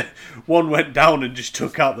one went down and just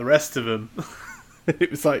took out the rest of them. It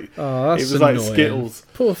was like like Skittles.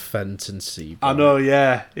 Poor Fenton Seabright. I know,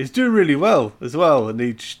 yeah. He's doing really well as well, and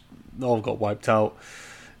he all got wiped out.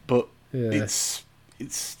 But it's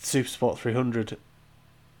Supersport 300.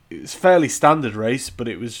 It was a fairly standard race, but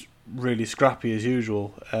it was really scrappy as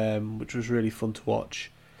usual, which was really fun to watch.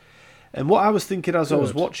 And what I was thinking as I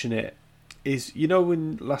was watching it is,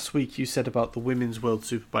 when last week you said about the Women's World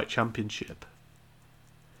Superbike Championship?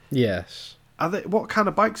 Yes. What kind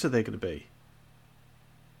of bikes are they going to be?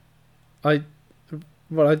 I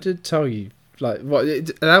did tell you, they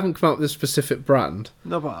haven't come out with a specific brand.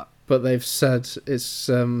 No, but they've said it's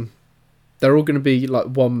they're all going to be like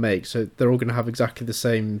one make, so they're all going to have exactly the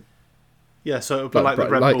same. Yeah, so it'll be like the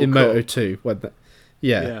Red Bull in Cup. Moto2,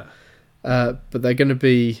 but they're going to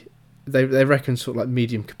be. They reckon sort of like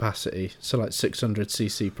medium capacity, so like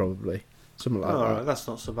 600cc probably, something like that. Right, that's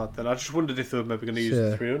not so bad then. I just wondered if they were maybe going to use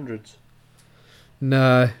the 300s.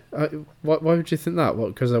 No, why would you think that?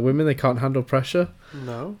 What? Because they're women, they can't handle pressure?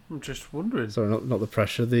 No, I'm just wondering. Sorry, not the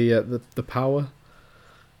pressure, the power.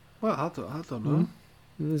 Well, I don't know.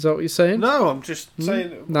 Is that what you're saying? No, I'm just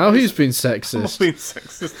saying. Now who's been sexist? I'm not being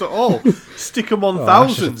sexist at all. Stick them on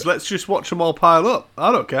thousands. Let's just watch them all pile up.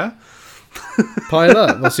 I don't care. Pile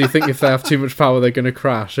up. Well, so you think if they have too much power, they're going to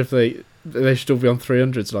crash? If they should all be on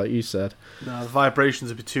 300s, like you said. No, the vibrations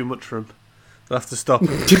would be too much for them. They'll have to stop. No.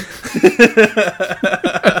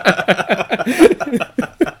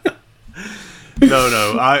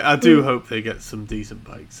 I do hope they get some decent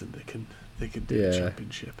bikes and they can do the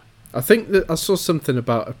championship. I think that I saw something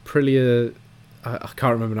about Aprilia. I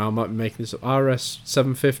can't remember now. I might be making this up. RS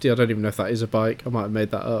 750. I don't even know if that is a bike. I might have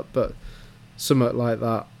made that up, but something like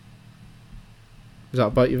that. Is that a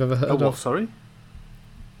bike you've ever heard of? Sorry?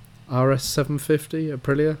 RS 750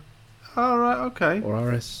 Aprilia. Oh, right, okay. Or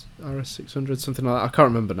RS 600, something like that. I can't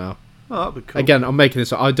remember now. Oh, that'd be cool. Again, I'm making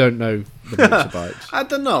this up. I don't know the mix of bikes. I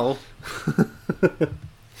don't know.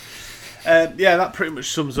 That pretty much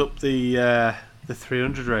sums up the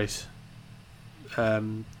 300 race.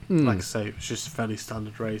 Like I say, it was just a fairly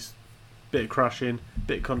standard race. Bit of crashing,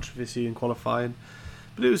 bit of controversy in qualifying,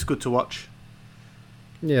 but it was good to watch.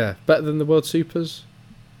 Yeah, better than the World Supers?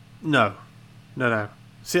 No.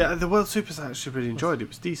 See, the World Supers I actually really enjoyed. It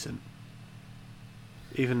was decent.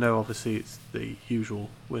 Even though, obviously, it's the usual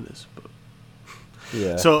winners. But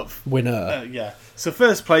yeah. So, winner. So,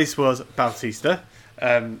 first place was Bautista.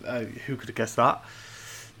 Who could have guessed that?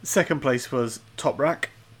 Second place was Top Rack.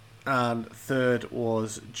 And third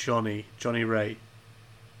was Johnny Ray.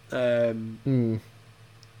 And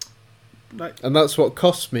that's what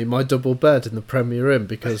cost me my double bed in the Premier Inn,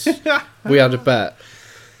 because we had a bet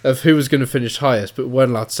of who was going to finish highest, but we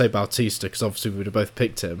weren't allowed to say Bautista because obviously we would have both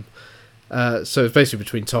picked him. So it was basically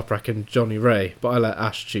between Top Rack and Johnny Ray, but I let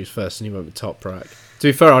Ash choose first and he went with Top Rack. To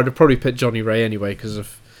be fair, I'd have probably picked Johnny Ray anyway because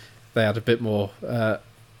they had a bit more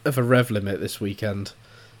of a rev limit this weekend.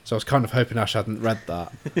 So I was kind of hoping Ash hadn't read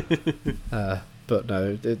that. But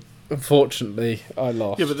no, unfortunately, I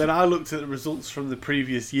lost. Yeah, but then I looked at the results from the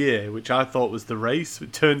previous year, which I thought was the race.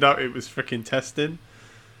 It turned out it was freaking testing.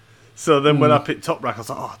 So then when I picked Top Rack, I was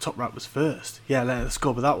like, oh, Top Rack was first. Yeah, let's go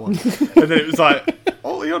with that one. And then it was like,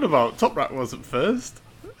 what are you on about? Top Rack wasn't first.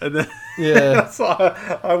 And then so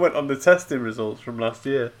I went on the testing results from last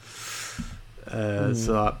year.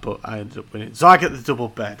 But I ended up winning. So I get the double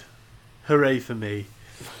bed. Hooray for me.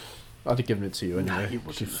 I'd have given it to you anyway. You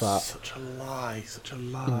wouldn't. Fat. Such a lie.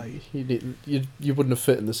 You wouldn't have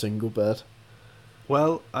fit in the single bed.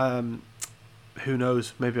 Well, who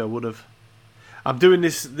knows? Maybe I would have. I'm doing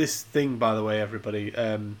this thing, by the way, everybody.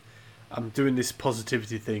 I'm doing this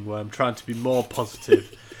positivity thing where I'm trying to be more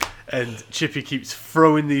positive, and Chippy keeps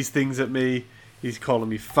throwing these things at me. He's calling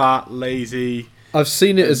me fat, lazy. I've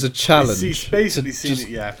seen it as a challenge. He's basically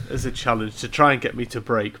seen it, as a challenge to try and get me to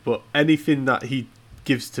break. But anything that he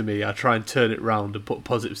gives to me, I try and turn it round and put a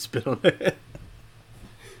positive spin on it.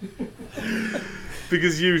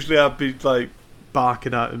 Because usually I'd be like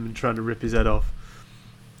barking at him and trying to rip his head off.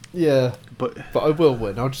 Yeah, but I will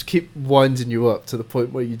win. I'll just keep winding you up to the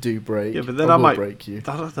point where you do break. Yeah, but then I might break you.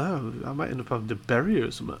 I don't know. I might end up having to bury you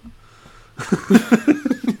or something.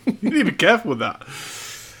 You need to be careful with that.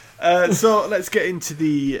 So let's get into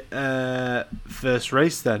the first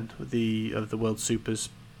race then of the World Supers.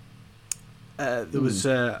 There was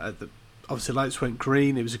obviously lights went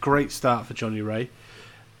green. It was a great start for Johnny Ray,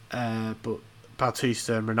 but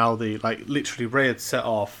Bautista and Rinaldi, like literally Ray had set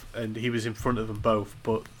off and he was in front of them both,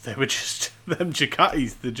 but they were just them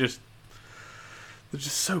Ducatis. They're just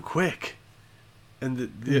so quick, and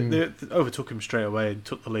they overtook him straight away and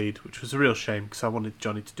took the lead, which was a real shame because I wanted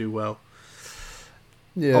Johnny to do well.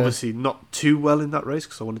 Yeah, obviously not too well in that race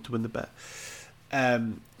because I wanted to win the bet.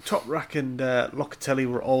 Top Rack and Locatelli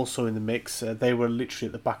were also in the mix. They were literally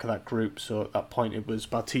at the back of that group, so at that point it was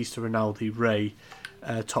Bautista, Rinaldi, Ray,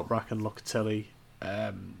 Top Rack and Locatelli.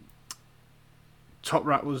 Top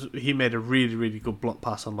Rack he made a really, really good block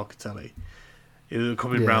pass on Locatelli. He was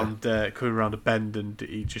coming round a bend and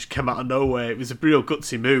he just came out of nowhere. It was a real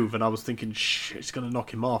gutsy move and I was thinking, it's going to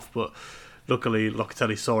knock him off, but luckily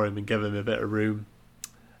Locatelli saw him and gave him a bit of room.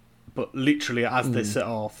 But literally, as they set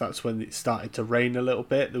off, that's when it started to rain a little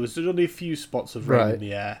bit. There was only a few spots of rain in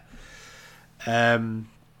the air.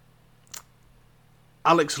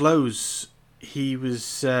 Alex Lowe's, he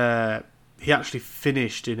actually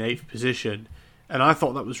finished in 8th position, and I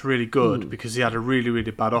thought that was really good because he had a really,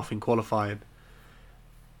 really bad off in qualifying,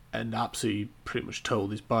 and absolutely pretty much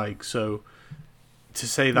totaled his bike. So to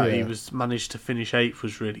say that he was managed to finish 8th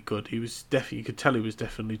was really good. He was you could tell he was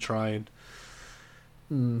definitely trying.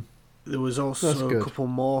 There was also a couple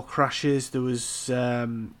more crashes. There was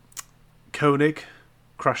Koenig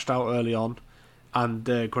crashed out early on, and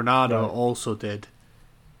Granado also did.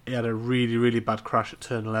 He had a really, really bad crash at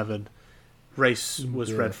turn 11. Race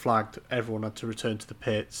was red flagged. Everyone had to return to the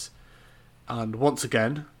pits. And once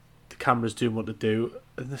again, the cameras doing what they do,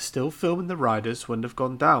 and they're still filming the riders when they've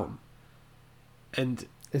gone down. And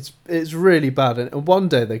it's really bad. And one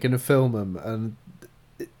day they're going to film them, and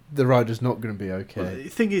the rider's not going to be okay. Well, the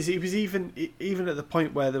thing is, it was even at the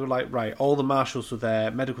point where they were like, right, all the marshals were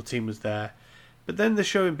there, medical team was there, but then they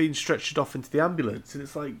show him being stretchered off into the ambulance, and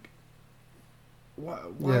it's like,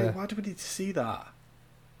 why do we need to see that?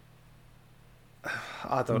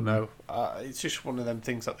 I don't know. It's just one of them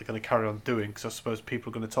things that they're going to carry on doing, because I suppose people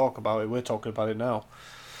are going to talk about it. We're talking about it now.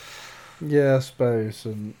 Yeah, I suppose,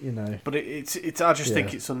 and you know. But it's. I just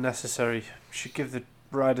think it's unnecessary. Should give the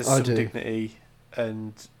riders some dignity,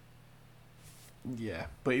 and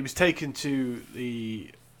But he was taken to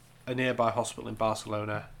a nearby hospital in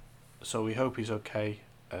Barcelona, so we hope he's okay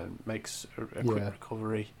and makes a quick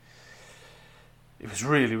recovery. It was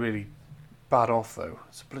really, really bad off though.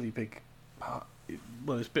 It's a bloody big.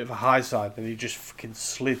 Well, it's a bit of a high side, and he just fucking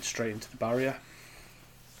slid straight into the barrier.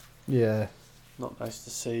 Yeah, not nice to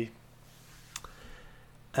see.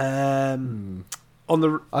 On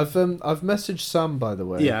the, I've messaged Sam, by the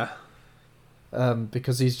way. Yeah.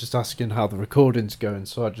 Because he's just asking how the recording's going,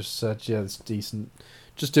 so I just said, yeah, it's decent.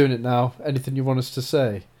 Just doing it now. Anything you want us to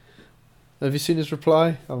say? Have you seen his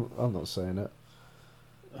reply? I'm not saying it.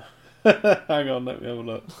 Hang on, let me have a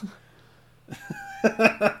look.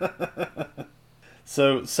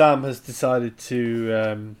 So Sam has decided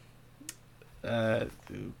to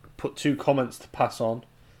put 2 comments to pass on,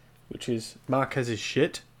 which is Marquez is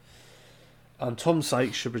shit and Tom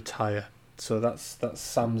Sykes should retire. So that's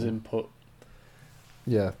Sam's input.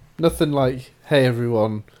 Yeah, nothing like, hey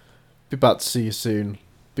everyone, be back to see you soon.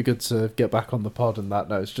 Be good to get back on the pod and that.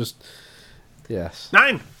 No, it's just, yes.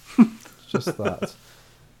 9! It's just that.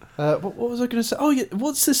 What was I going to say? Oh, yeah,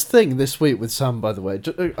 what's this thing this week with Sam, by the way?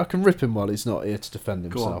 I can rip him while he's not here to defend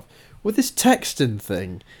himself. With this texting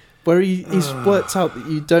thing, where he's worked out that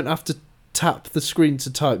you don't have to tap the screen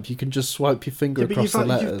to type, you can just swipe your finger across the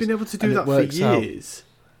letters. You've been able to do that for years.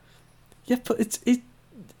 Yeah, but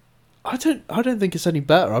I don't think it's any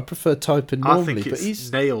better. I prefer typing normally. I think it's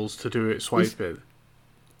he's nails to do it swiping.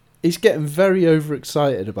 He's getting very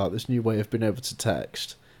overexcited about this new way of being able to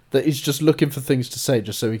text. That he's just looking for things to say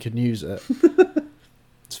just so he can use it.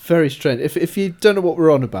 It's very strange. If you don't know what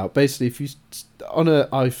we're on about, basically, if you on an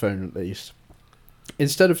iPhone at least,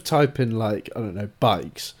 instead of typing like, I don't know,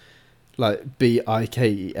 bikes, like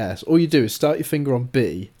BIKES, all you do is start your finger on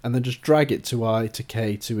B and then just drag it to I to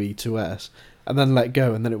K to E to S and then let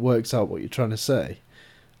go, and then it works out what you're trying to say.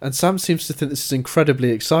 And Sam seems to think this is incredibly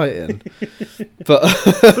exciting. but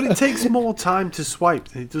it takes more time to swipe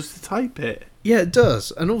than it does to type it. Yeah, it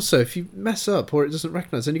does. And also, if you mess up or it doesn't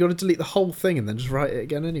recognise, then you've got to delete the whole thing and then just write it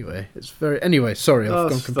again anyway. It's very... Anyway, sorry,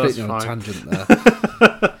 I've gone completely on a tangent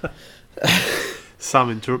there.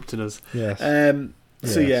 Sam interrupting us. Yes.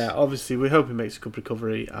 So, yeah, obviously, we hope he makes a good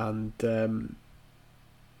recovery. And,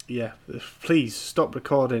 please stop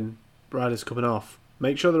recording riders coming off.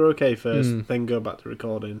 Make sure they're okay first, then go back to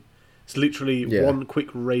recording. It's literally one quick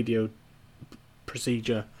radio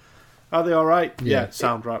procedure. Are they all right? Yeah,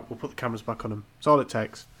 sound right. We'll put the cameras back on them. That's all it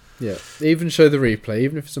takes. Yeah, even show the replay,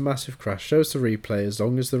 even if it's a massive crash. Show us the replay as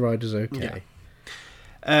long as the rider's okay.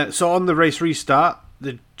 Yeah. So on the race restart,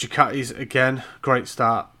 the Ducatis, again, great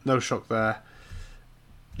start. No shock there.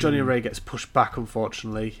 Johnny Ray gets pushed back,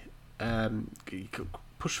 unfortunately. He got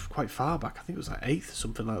pushed quite far back. I think it was like 8th or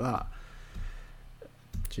something like that.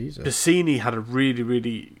 Jesus. Bassini had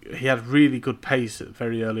really good pace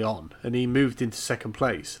very early on, and he moved into second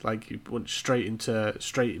place. Like he went straight in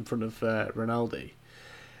front of Rinaldi.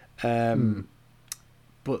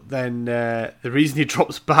 But then the reason he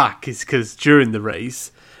drops back is because during the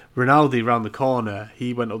race, Rinaldi round the corner,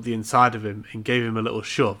 he went up the inside of him and gave him a little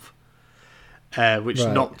shove, which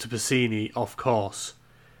knocked Bassini off course.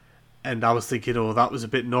 And I was thinking, that was a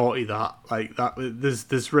bit naughty. That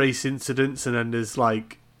there's race incidents, and then there's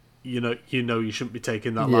like, you shouldn't be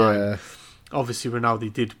taking that line. Obviously,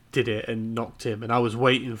 Rinaldi did it and knocked him, and I was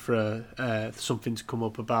waiting for something to come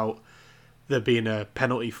up about there being a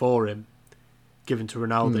penalty for him given to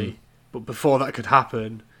Rinaldi. But before that could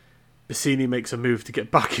happen, Bassini makes a move to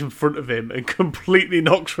get back in front of him and completely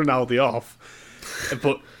knocks Rinaldi off.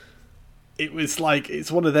 But it was like,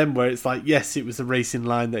 it's one of them where it's like, yes, it was a racing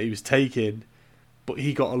line that he was taking, but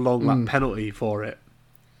he got a long lap penalty for it.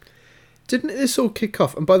 Didn't this all kick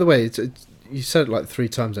off? And by the way, you said it like 3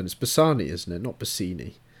 times, and it's Bassani, isn't it? Not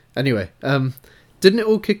Bassini. Anyway, didn't it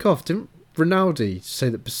all kick off? Didn't Rinaldi say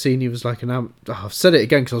that Bassini was like I've said it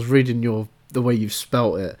again because I was reading the way you've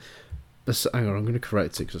spelt it. Hang on, I'm going to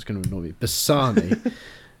correct it because it's going to annoy me. Bassani.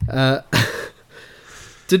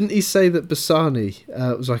 Didn't he say that Bassani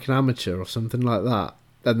was like an amateur or something like that?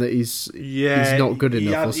 and that he's not good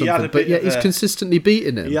enough or something. But yeah, he's consistently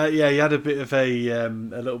beating him. Yeah, he had a bit of a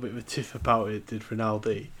little bit of a tiff about it, did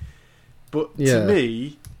Ronaldo. But to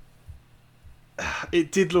me,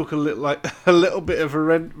 it did look a little bit of a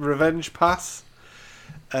revenge pass.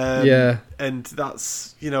 And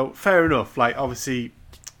that's, fair enough. Like, obviously,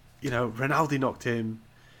 Ronaldo knocked him,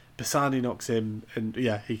 Bassani knocks him, and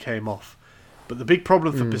he came off. But the big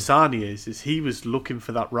problem for Bassani is he was looking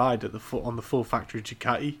for that ride on the full factory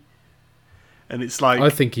Ducati, and it's like, I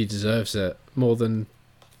think he deserves it more than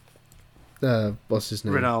what's his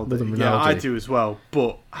name? Ronaldo. Yeah, I do as well.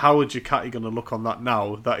 But how are Ducati going to look on that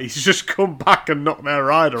now that he's just come back and knocked their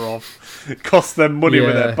rider off, cost them money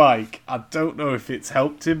with their bike? I don't know if it's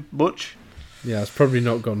helped him much. Yeah, it's probably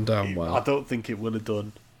not gone down well. I don't think it would have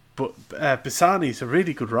done. But Bassani's a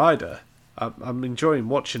really good rider. I'm enjoying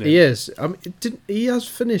watching him. He is. He has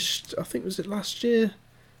finished, I think, was it last year?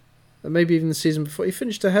 Or maybe even the season before. He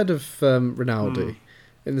finished ahead of Ronaldo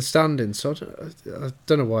in the standings. So I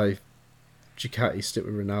don't know why Ducati stick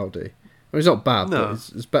with Ronaldo. Well, he's not bad, but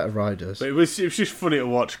it's better riders. But it was just funny to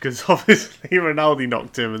watch because obviously Ronaldo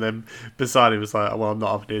knocked him, and then Bassani was like, "Well, I'm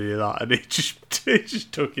not having any of that," and it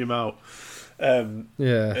just took him out. And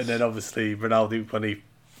then obviously Ronaldo, when he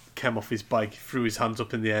came off his bike, he threw his hands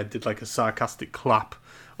up in the air, did like a sarcastic clap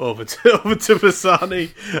over to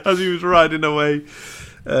Bassani as he was riding away.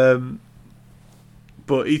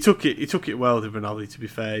 But he took it well to Ronaldo, to be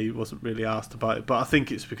fair. He wasn't really asked about it, but I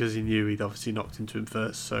think it's because he knew he'd obviously knocked into him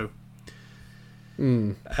first. So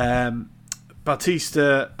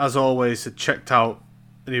Bautista, as always, had checked out,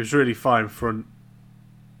 and he was really far in front.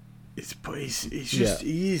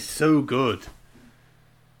 He is so good.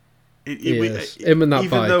 Him and that even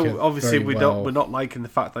bike, though obviously we're not liking the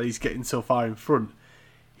fact that he's getting so far in front,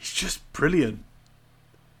 he's just brilliant.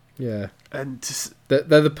 Yeah, and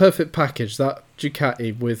they're the perfect package. That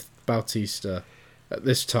Ducati with Bautista at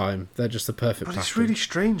this time, they're just the perfect package. But it's really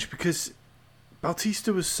strange because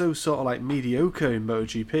Bautista was so sort of like mediocre in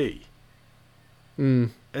MotoGP,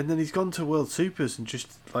 and then he's gone to World Supers and just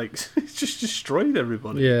destroyed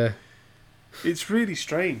everybody. Yeah, it's really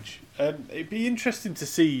strange. It'd be interesting to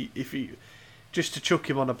see if he just to chuck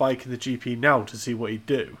him on a bike in the GP now to see what he'd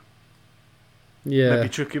do. Yeah, maybe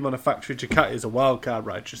chuck him on a factory Ducati as a wildcard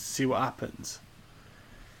ride just to see what happens.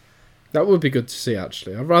 That would be good to see,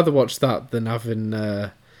 actually. I'd rather watch that than having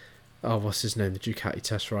what's his name, the Ducati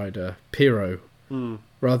test rider, Pirro,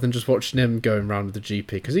 rather than just watching him going around with the GP,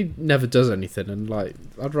 because he never does anything. And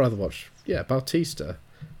I'd rather watch Bautista.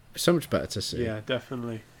 It's so much better to see. Yeah,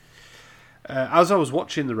 definitely. As I was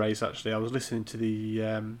watching the race, actually, I was listening to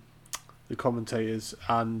the commentators,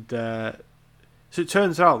 and so it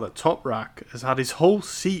turns out that Top Rack has had his whole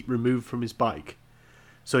seat removed from his bike,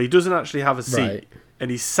 so he doesn't actually have a seat,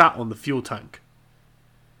 and he's sat on the fuel tank.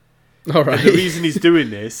 All right. And the reason he's doing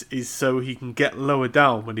this is so he can get lower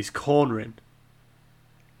down when he's cornering.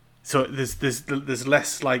 So there's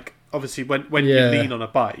less, like, obviously when you lean on a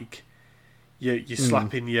bike, you're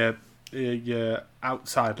slapping your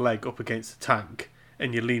outside leg up against the tank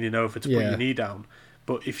and you're leaning over to put your knee down.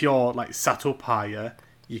 But if you're like sat up higher,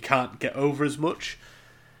 you can't get over as much.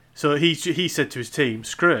 So he said to his team,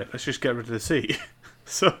 "Screw it, let's just get rid of the seat."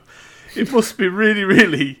 So it must be really,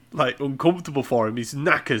 really like uncomfortable for him. His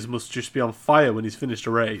knackers must just be on fire when he's finished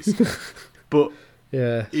a race. But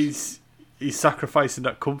he's sacrificing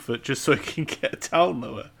that comfort just so he can get down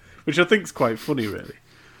lower, which I think is quite funny, really.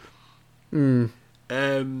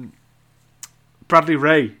 Bradley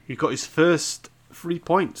Ray, he got his first 3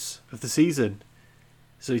 points of the season.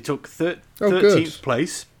 So he took 13th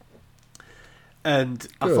place. And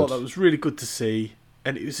I thought that was really good to see.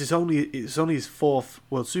 And it was only his fourth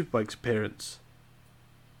World Superbikes appearance.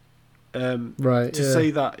 To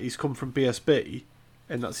say that he's come from BSB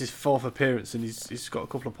and that's his fourth appearance and he's got a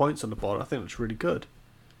couple of points on the board, I think that's really good.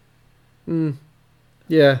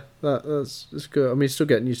 Yeah, that's good. I mean, he's still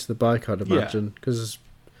getting used to the bike, I'd imagine, because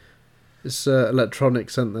it's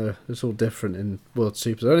electronics, aren't there? It's all different in World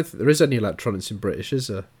Supers. I don't think there is any electronics in British, is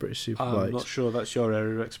there? British Superbikes. I'm not sure that's your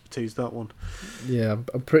area of expertise, that one. Yeah,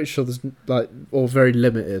 I'm pretty sure there's all very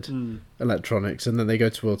limited electronics, and then they go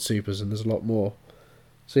to World Supers and there's a lot more.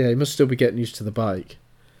 So yeah, he must still be getting used to the bike.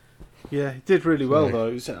 Yeah, he did really well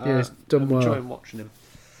though. He's done well. I'm enjoying watching him.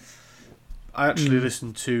 I actually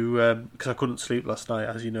listened to because I couldn't sleep last night,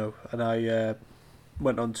 as you know, and I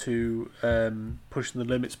went on to Pushing the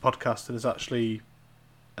Limits podcast, and it's actually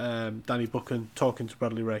Danny Buchan talking to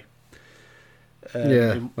Bradley Ray.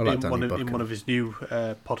 In one of his new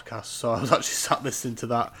podcasts. So I was actually sat listening to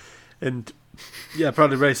that, and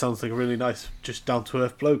Bradley Ray sounds like a really nice, just down to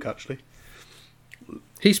earth bloke. Actually,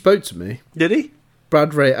 he spoke to me. Did he?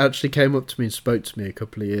 Brad Ray actually came up to me and spoke to me a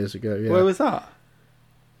couple of years ago. Yeah. Where was that?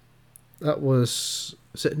 That was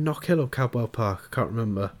it Knockhill or Cadwell Park? I can't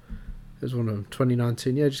remember. It was one of them.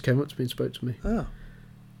 2019. Yeah, he just came up to me and spoke to me. Oh.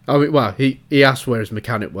 I mean, well, he asked where his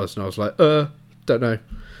mechanic was, and I was like, don't know.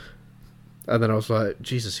 And then I was like,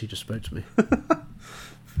 Jesus, he just spoke to me.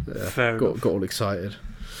 Yeah, Fair enough. Got all excited.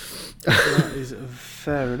 That is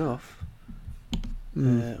fair enough.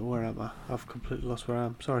 Mm. Where am I? I've completely lost where I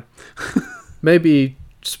am. Sorry. Maybe he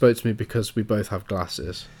spoke to me because we both have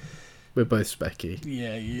glasses. We're both specky.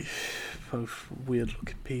 Yeah, you both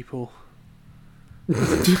weird-looking people.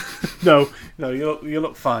 No, you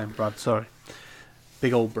look fine, Brad. Sorry,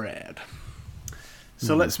 big old Brad.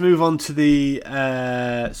 So let's move on to the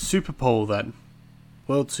Super Bowl then,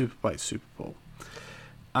 World Superbike Super Bowl,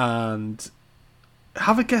 and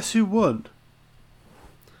have a guess who won.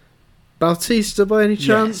 Bautista, by any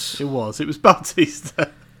chance? Yes, it was. It was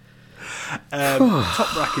Bautista.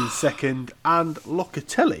 Top Rack in second, and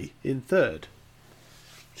Locatelli in third.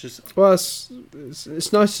 Well,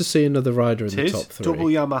 it's nice to see another rider in the top three. Double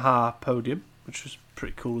Yamaha podium, which was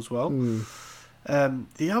pretty cool as well. Mm.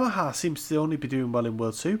 The Yamaha seems to only be doing well in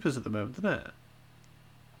World Supers at the moment, doesn't it?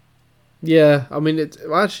 Yeah, I mean,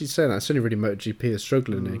 actually saying that, it's only really MotoGP is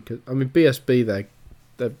struggling in. 'Cause, I mean, BSB, they're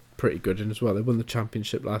pretty good in as well. They won the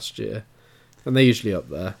championship last year, and they're usually up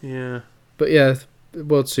there. Yeah. But yeah,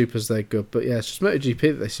 World Supers, they're good. But yeah, it's just MotoGP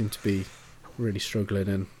that they seem to be really struggling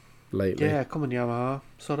in lately. Yeah, come on Yamaha,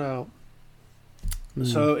 sort it out. Mm.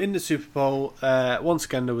 So in the Super Bowl, once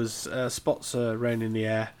again there was spots of rain in the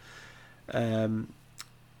air,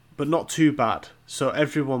 but not too bad. So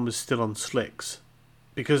everyone was still on slicks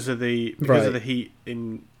because of the heat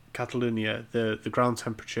in Catalonia. The ground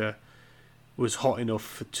temperature was hot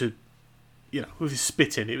enough to, with his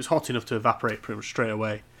spitting, it was hot enough to evaporate pretty much straight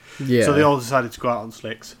away. Yeah. So they all decided to go out on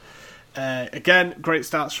slicks. Again, great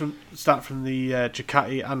start from the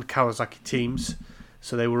Ducati and Kawasaki teams.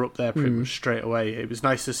 So they were up there pretty much straight away. It was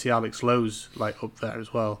nice to see Alex Lowe's up there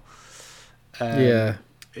as well. Yeah.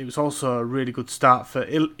 It was also a really good start for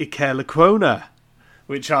Iker Lecuona,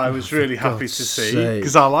 which I was really happy to see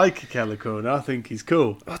because I like Iker Lecuona. I think he's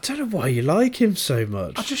cool. I don't know why you like him so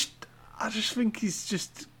much. I just think he's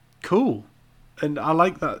just cool, and I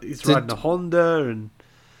like that he's riding a Honda and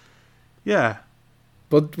yeah.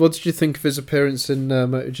 What did you think of his appearance in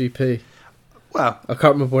MotoGP? Well, I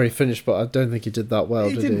can't remember where he finished, but I don't think he did that well,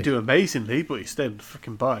 he did he? didn't do amazingly, but he stayed on the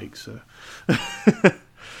freaking bike, so...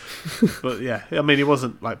 But yeah, I mean, he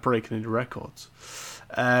wasn't breaking any records.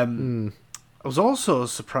 I was also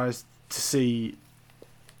surprised to see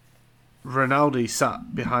Rinaldi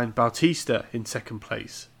sat behind Bautista in second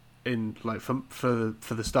place in for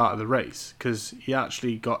the start of the race, because he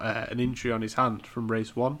actually got an injury on his hand from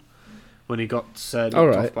race 1. When he got knocked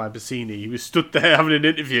off by Bassini, he was stood there having an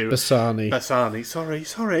interview. Bassani.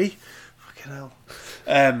 Sorry. Fucking hell.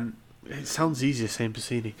 It sounds easier saying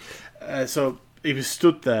Bassini. So he was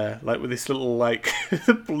stood there with this little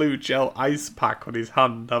blue gel ice pack on his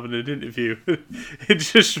hand having an interview. It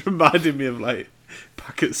just reminded me of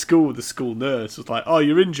back at school, the school nurse was like, "Oh,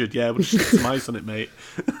 you're injured? Yeah, we'll just stick some ice on it, mate."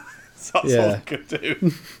 So that's all I could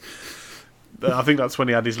do. I think that's when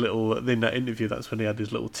he had his little, in that interview, that's when he had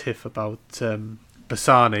his little tiff about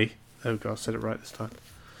Bassani. There we go, I said it right this time.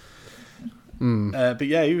 But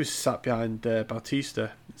yeah, he was sat behind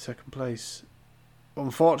Bautista in second place.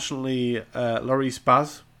 Unfortunately, Loris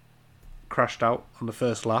Baz crashed out on the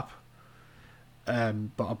first lap.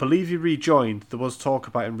 But I believe he rejoined. There was talk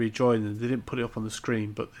about him rejoining. They didn't put it up on the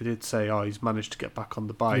screen, but they did say, he's managed to get back on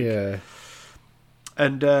the bike. Yeah.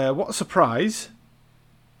 And what a surprise.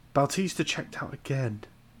 Bautista checked out again.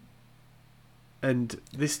 And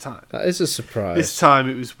this time... That is a surprise. This time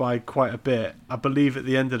it was by quite a bit. I believe at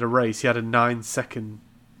the end of the race he had a 9-second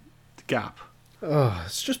gap. Oh,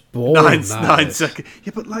 it's just boring. 9 seconds.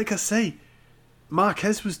 Yeah, but like I say,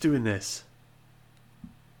 Marquez was doing this.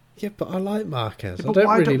 Yeah, but I like Marquez. Yeah, I don't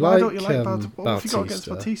really why like don't you like Bautista? What have you Bautista. got against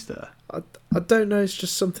Bautista? I don't know. It's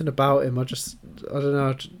just something about him. I don't know.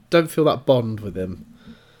 I don't feel that bond with him.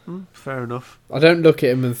 Fair enough. I don't look at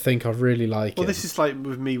him and think I really like him. Well, this is like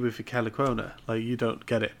with me with Iker Lecuona. You don't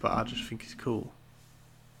get it, but I just think he's cool.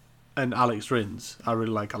 And Alex Rins. I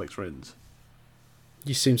really like Alex Rins.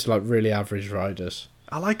 You seem to like really average riders.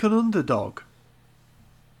 I like an underdog.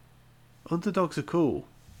 Underdogs are cool.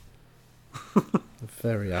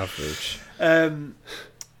 Very average.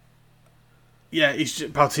 Yeah,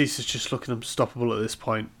 Bautista's just looking unstoppable at this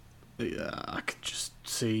point. I could just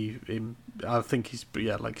see him. I think he's,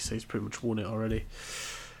 like you say, he's pretty much won it already.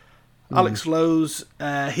 Alex Lowe's,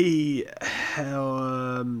 he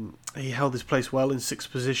held his place well in 6th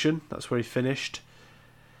position. That's where he finished.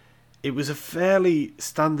 it was a fairly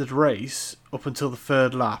standard race up until the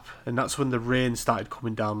third lap, and that's when the rain started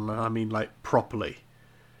coming down, and I mean like properly.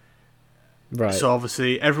 Right. So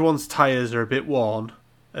obviously everyone's tyres are a bit worn,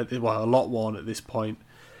 a lot worn at this point.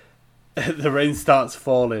 The rain starts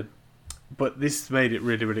falling, but this made it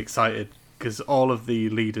really, really exciting because all of the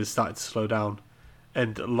leaders started to slow down,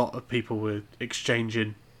 and a lot of people were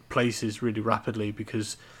exchanging places really rapidly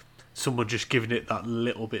because some were just giving it that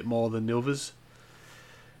little bit more than the others.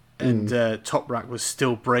 And Toprak was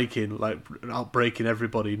still braking, like out braking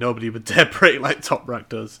everybody. Nobody would dare brake like Toprak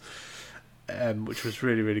does, which was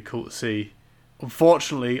really, really cool to see.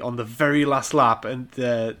 Unfortunately, on the very last lap, and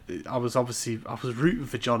I was rooting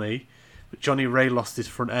for Johnny, but Johnny Ray lost his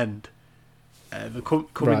front end.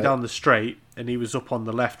 Coming down the straight, and he was up on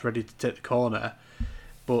the left, ready to take the corner.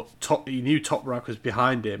 But he knew Toprak was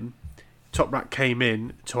behind him. Toprak came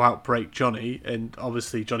in to outbrake Johnny, and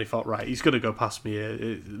obviously Johnny thought, right, he's going to go past me here.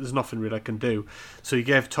 There's nothing really I can do. So he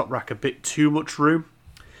gave Toprak a bit too much room.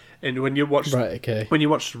 And when you watch the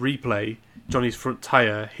replay, Johnny's front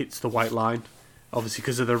tyre hits the white line. Obviously,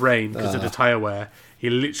 because of the rain, because of the tyre wear, he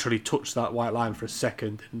literally touched that white line for a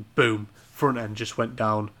second, and boom, front end just went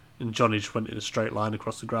down, and Johnny just went in a straight line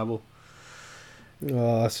across the gravel.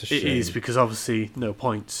 Oh, that's a shame. It is, because obviously no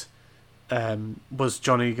points. Was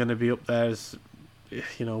Johnny going to be up there as,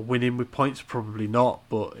 winning with points? Probably not,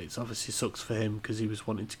 but it's obviously sucks for him because he was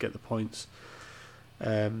wanting to get the points.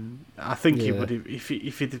 I think he would have, if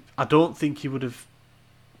he I don't think he would have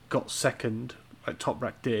got second like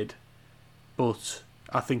Toprak did, but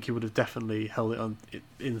I think he would have definitely held it on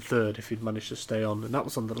in third if he'd managed to stay on, and that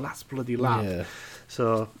was on the last bloody lap. Yeah.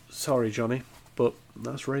 So sorry, Johnny, but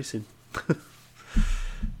that's racing.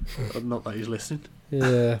 Not that he's listening.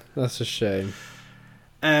 Yeah, that's a shame.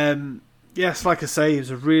 Yes, like I say, it was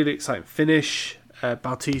a really exciting finish.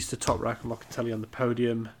 Bautista, Toprak, and Locatelli on the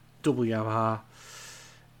podium, double Yamaha.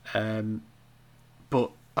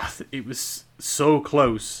 But it was so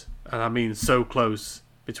close, and I mean so close,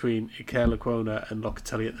 between Iker Lecuona and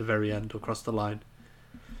Locatelli at the very end across the line.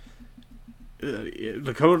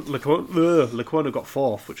 Lecuona got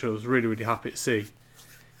fourth, which I was really, really happy to see.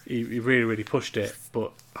 He really, really pushed it,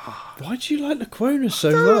 but... Why do you like Lecuona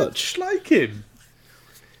so much? I just like him.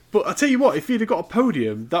 But I tell you what, if he'd have got a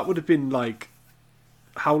podium, that would have been like...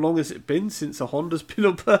 How long has it been since a Honda's been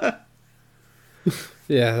up there?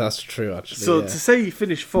 Yeah, that's true, actually. So to say he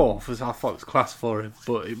finished fourth, I thought it was class for him,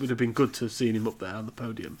 but it would have been good to have seen him up there on the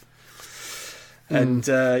podium. And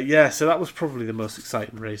so that was probably the most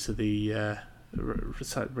exciting race of the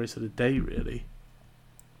day, really.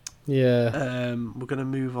 Yeah. We're going to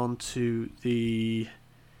move on to the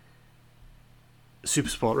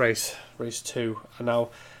Supersport race 2. And now,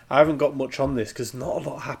 I haven't got much on this because not a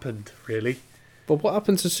lot happened, really. But what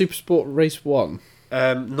happened to Supersport race 1?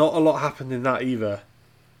 Not a lot happened in that either.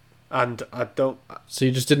 And I don't... So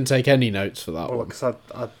you just didn't take any notes for that one? Because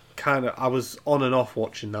I was on and off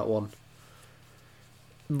watching that one.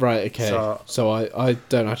 Right, okay. So I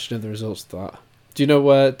don't actually know the results of that. Do you know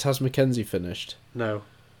where Taz McKenzie finished? No.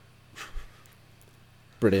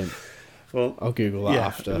 Brilliant. Well, I'll Google that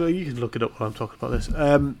after. Well, you can look it up while I'm talking about this.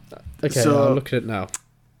 Okay, so I'll look at it now.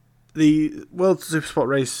 The World Supersport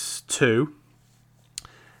Race 2.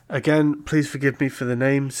 Again, please forgive me for the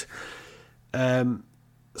names.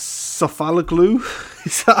 Sofaloglu,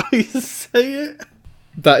 is that how you say it?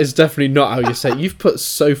 That is definitely not how you say it. You've put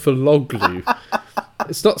Sofaloglu.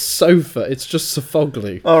 It's not sofa, it's just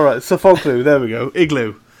Sofoglu. Alright, Sofoglu, there we go.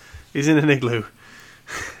 Igloo. He's in an igloo.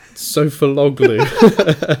 Sofaloglu.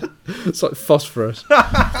 It's like phosphorus.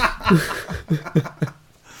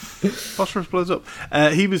 Phosphorus blows up.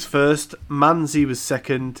 He was first, Manzi was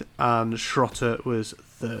second, and Schrotter was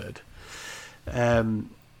third.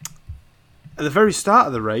 At the very start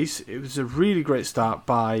of the race, it was a really great start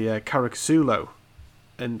by Caricasulo,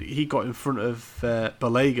 and he got in front of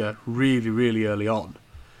Balega really, really early on,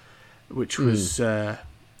 which was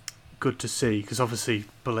good to see, because obviously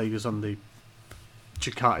Balega's on the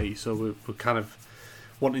Ducati, so we're kind of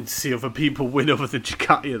wanting to see other people win over the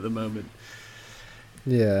Ducati at the moment.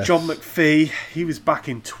 Yeah. John McPhee, he was back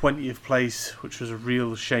in 20th place, which was a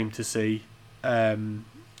real shame to see.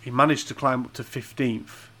 He managed to climb up to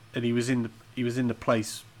 15th, and he was in the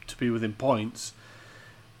place to be within points,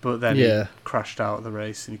 but then he crashed out of the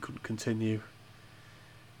race and he couldn't continue.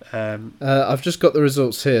 I've just got the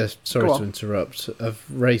results here. Sorry to interrupt. Of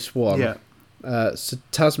race 1. Yeah. So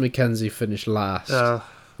Taz McKenzie finished last,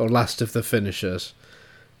 or last of the finishers.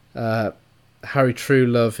 Harry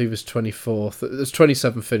Truelove, he was 24th. There's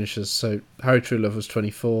 27 finishers, so Harry Truelove was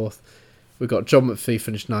 24th. We got John McPhee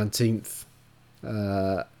finished 19th.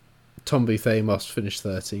 Tom Booth Amos finished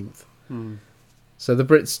 13th. So the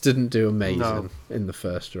Brits didn't do amazing No. in the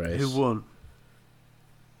first race. Who won?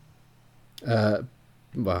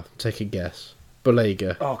 Well, take a guess.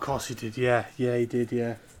 Balaga. Oh, of course he did. Yeah, he did.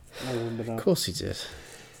 Yeah, I remember that. Of course he did.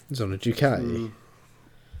 He's on a Ducati.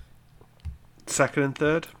 Second and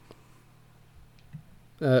third.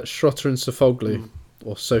 Schrotter and Sofoglu.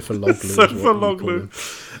 Or Sofaloglu.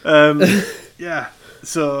 Sofaloglu. Yeah.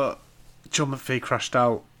 So John McPhee crashed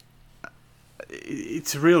out.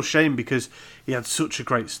 It's a real shame because he had such a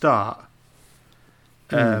great start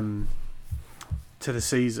to the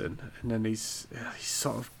season, and then he's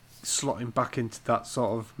sort of slotting back into that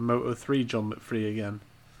sort of Moto3 John McPhee again.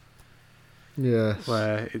 Yeah.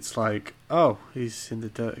 Where it's like, oh, he's in the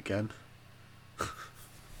dirt again.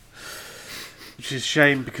 Which is a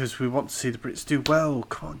shame because we want to see the Brits do well.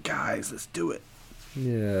 Come on, guys, let's do it.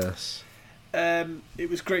 Yes. It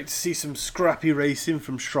was great to see some scrappy racing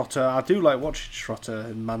from Schrotter. I do like watching Schrotter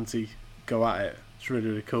and Manzi go at it. It's really,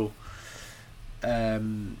 really cool.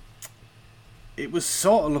 It was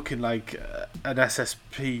sort of looking like an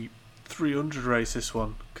SSP 300 race, this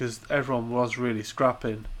one, because everyone was really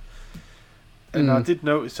scrapping. And I did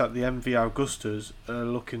notice that the MV Augustas are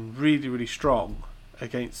looking really, really strong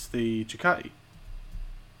against the Ducati.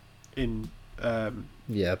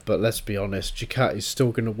 Yeah, but let's be honest, Ducati's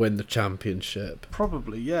still going to win the championship.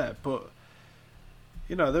 Probably, yeah, but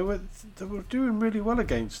they were doing really well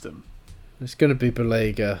against them. It's going to be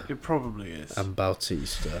Balaga. It probably is. And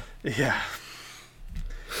Bautista. Yeah.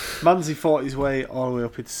 Manzi fought his way all the way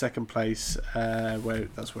up into second place,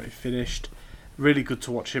 that's where he finished. Really good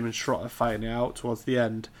to watch him and Schrotter fighting it out towards the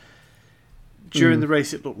end. During the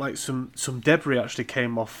race, it looked like some debris actually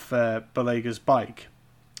came off Balaga's bike,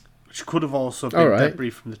 which could have also been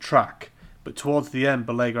debris from the track. But towards the end,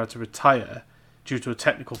 Balaga had to retire due to a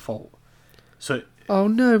technical fault. So, oh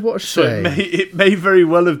no, what a shame. So it may very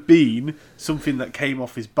well have been something that came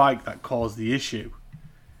off his bike that caused the issue.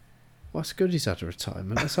 Well, that's good he's had a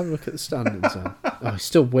retirement. Let's have a look at the standings then. Oh, he's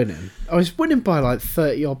still winning. Oh, he's winning by like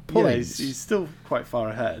 30 odd points. Yeah, he's still quite far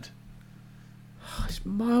ahead. Oh, he's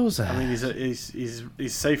miles ahead. I mean,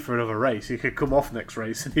 he's safe for another race. He could come off next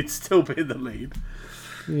race and he'd still be in the lead.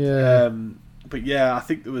 Yeah. But yeah, I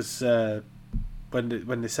think there was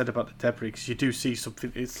when they said about the debris, because you do see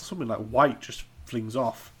something. It's something like white just flings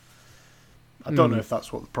off. I don't know if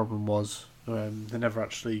that's what the problem was. They never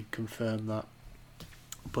actually confirmed that.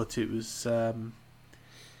 But it was there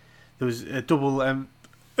was a double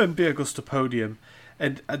MB Augusta podium,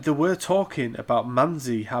 and they were talking about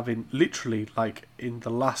Manzi having literally, like in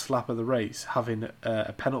the last lap of the race, having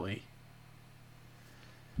a penalty.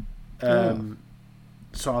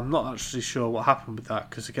 So I'm not actually sure what happened with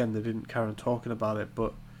that, because again they didn't carry on talking about it.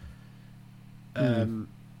 But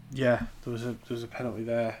yeah, there was a penalty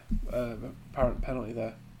there, apparent penalty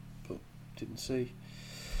there, but didn't see.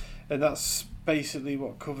 And that's basically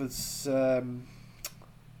what covers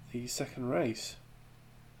the second race.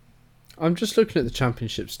 I'm just looking at the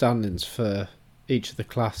championship standings for each of the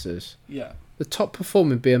classes. Yeah. The top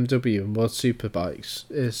performing BMW and World Superbikes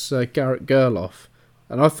is Garrett Gerloff,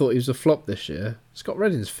 and I thought he was a flop this year. Scott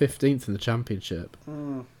Redding's 15th in the championship.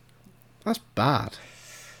 That's bad.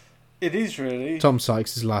 It is really. Tom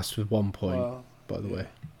Sykes is last with 1 point, by the way.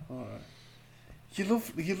 All right.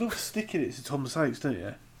 You love sticking it to Tom Sykes, don't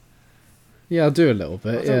you? Yeah, I do a little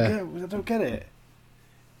bit. I don't get it.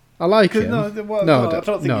 I like him. No, I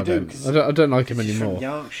don't think you do. I don't like him anymore. From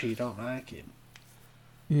Yorkshire, you don't like him.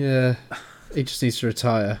 Yeah, he just needs to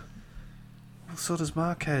retire. Well, so does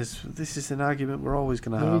Marquez. This is an argument we're always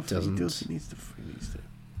going to have. He doesn't. He does. He needs to.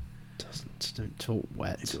 Doesn't. Don't talk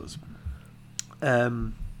wet. He does.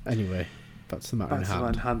 Anyway, back to the matter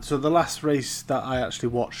in hand. So the last race that I actually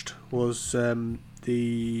watched was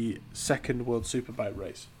the second World Superbike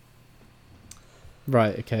race.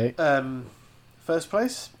 Right, okay. First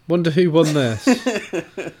place. Wonder who won this.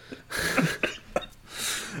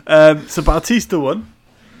 So Bautista won.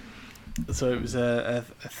 So it was a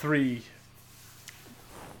three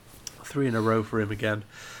in a row for him again.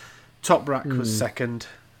 Toprak was second,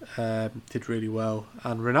 did really well,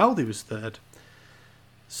 and Rinaldi was third.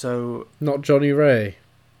 So not Johnny Ray.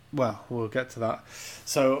 Well, we'll get to that.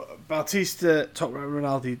 So Bautista, Toprak,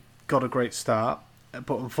 Rinaldi got a great start.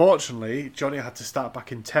 But unfortunately, Johnny had to start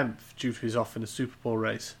back in 10th due to his off in a Super Bowl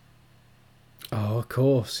race. Oh, of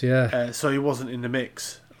course, yeah. So he wasn't in the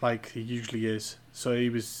mix like he usually is. So he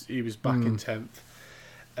was back in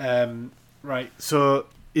 10th. Right, so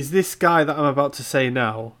is this guy that I'm about to say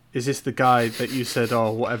now, is this the guy that you said,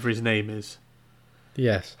 whatever his name is?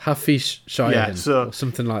 Yes, Hafiz Cheyenne, or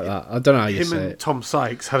something like that. I don't know how you say it. Him and Tom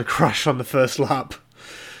Sykes had a crash on the first lap.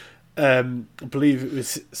 I believe it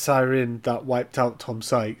was Siren that wiped out Tom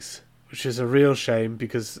Sykes, which is a real shame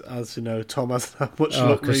because, as you know, Tom hasn't had much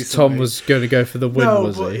luck recently. Because Tom was going to go for the win,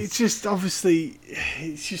 was he? It's just obviously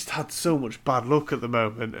he's just had so much bad luck at the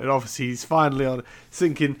moment, and obviously he's finally on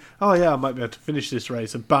thinking, "Oh yeah, I might be able to finish this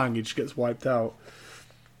race," and bang, he just gets wiped out.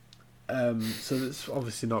 So that's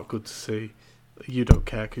obviously not good to see. You don't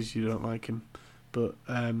care because you don't like him, but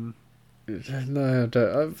no, I don't.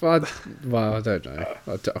 I don't know.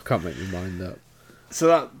 I can't make my mind up. So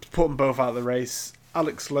that put them both out of the race.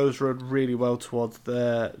 Alex Lowe's rode really well towards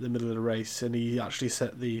the middle of the race, and he actually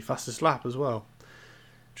set the fastest lap as well,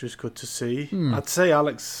 which is good to see. I'd say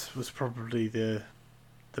Alex was probably the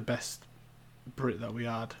best Brit that we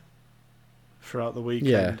had throughout the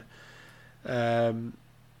weekend. Yeah.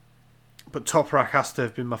 But Toprak has to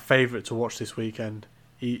have been my favourite to watch this weekend.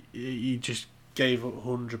 He just gave up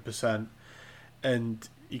 100%, and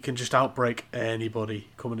he can just outbrake anybody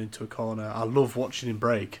coming into a corner. I love watching him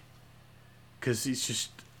brake. Because it's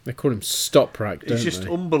just... They call him Stoprak, don't they? It's just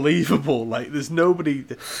unbelievable. Like, there's nobody...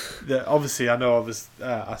 that obviously, I know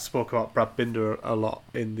I spoke about Brad Binder a lot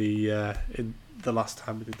in the last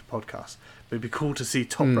time we did the podcast. But it'd be cool to see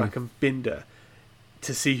Toprak and Binder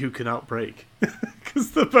to see who can outbrake.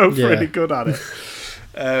 Because they're both really good at it.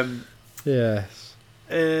 Yes.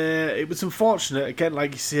 It was unfortunate. Again,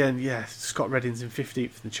 like you're saying, Scott Redding's in 15th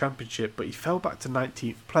in the championship, but he fell back to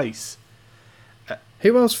 19th place.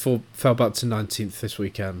 Who else fell back to 19th this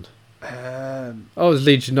weekend? It was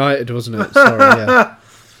Leeds United, wasn't it? Sorry, yeah.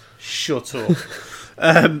 Shut up.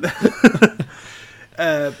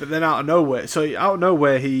 But then out of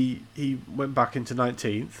nowhere, he went back into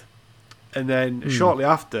 19th, and then shortly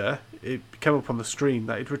after, it came up on the screen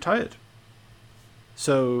that he'd retired.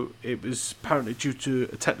 So it was apparently due to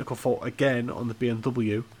a technical fault again on the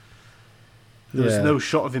BMW. There was no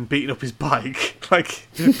shot of him beating up his bike. But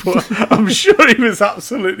I'm sure he was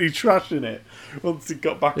absolutely trashing it once he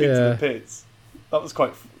got back into the pits. That was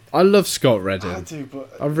quite... I love Scott Redding. I do, but...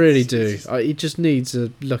 I really do. He just needs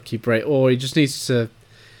a lucky break, or he just needs to,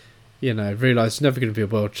 realise he's never going to be a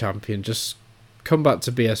world champion. Just come back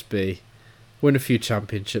to BSB, win a few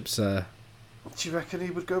championships there. Do you reckon he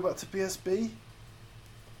would go back to BSB?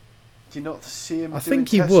 Do you not see him I doing think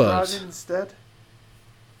he test would. riding instead?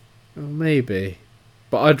 Well, maybe.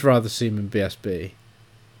 But I'd rather see him in BSB.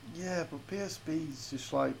 Yeah, but BSB is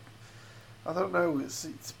just like... I don't know, it's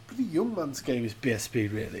a pretty young man's game, is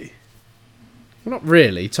BSB, really. Well, not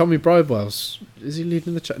really. Tommy Bridewell's... Is he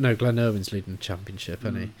leading the... No, Glenn Irwin's leading the championship,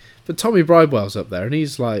 isn't he? But Tommy Bridewell's up there, and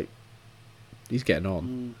he's like... He's getting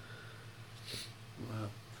on.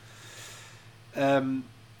 Wow.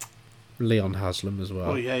 Leon Haslam as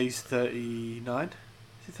well. Oh, yeah, he's 39. Is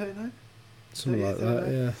he 39? Something like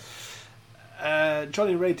that, yeah.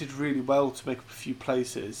 Johnny Ray did really well to make up a few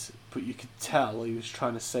places, but you could tell he was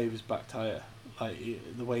trying to save his back tyre. Like,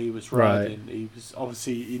 the way he was riding, he was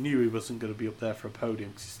obviously, he knew he wasn't going to be up there for a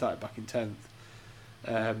podium because he started back in 10th.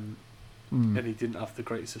 And he didn't have the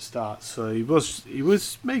greatest of starts, so he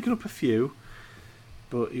was making up a few,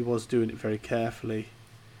 but he was doing it very carefully.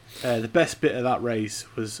 The best bit of that race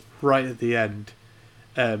was right at the end.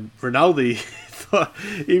 Rinaldi thought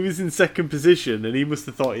he was in second position, and he must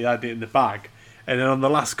have thought he had it in the bag. And then on the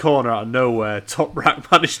last corner, out of nowhere,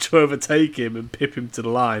 Toprak managed to overtake him and pip him to the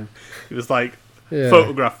line. It was like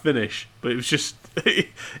photograph finish, but it was just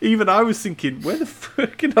even I was thinking, where the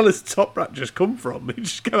fucking hell has Toprak just come from? He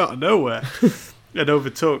just came out of nowhere and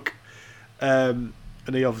overtook, and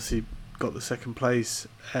he obviously got the second place.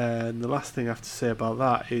 And the last thing I have to say about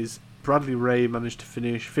that is Bradley Ray managed to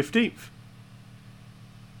finish 15th.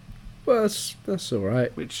 Well, that's all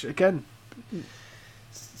right. Which, again,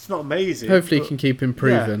 it's not amazing. Hopefully he can keep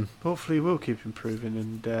improving. Yeah, hopefully he will keep improving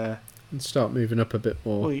and start moving up a bit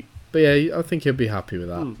more. Well, but yeah, I think he'll be happy with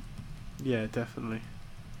that. Yeah, definitely.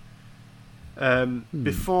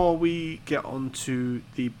 Before we get on to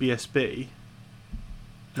the BSB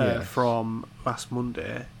from last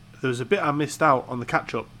Monday, there was a bit I missed out on the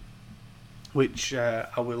catch-up, which I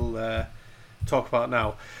will talk about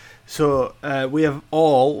now. So we are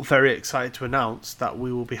all very excited to announce that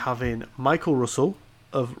we will be having Michael Russell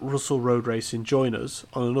of Russell Road Racing join us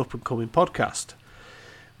on an up-and-coming podcast.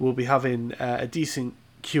 We'll be having a decent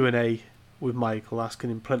Q&A with Michael,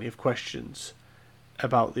 asking him plenty of questions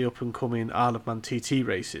about the up-and-coming Isle of Man TT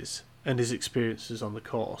races and his experiences on the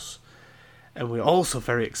course. And we're also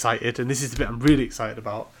very excited, and this is the bit I'm really excited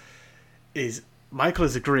about, is Michael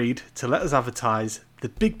has agreed to let us advertise the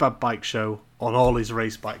Big Bad Bike Show on all his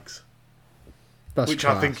race bikes. That's which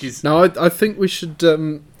class. I think is... Now, I think we should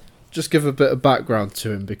just give a bit of background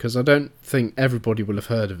to him, because I don't think everybody will have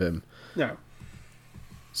heard of him. No.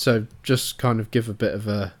 So just kind of give a bit of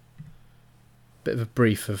a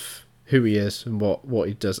brief of who he is and what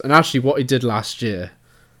he does, and actually what he did last year.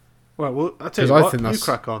 Well, I tell you what, you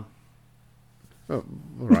crack on. Oh,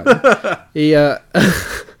 all right. He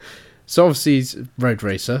so obviously he's a road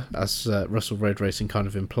racer, as Russell Road Racing kind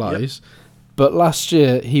of implies. Yep. But last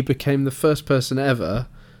year he became the first person ever.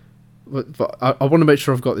 But I want to make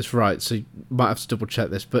sure I've got this right, so you might have to double check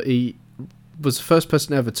this. But he was the first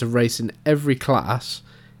person ever to race in every class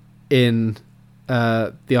in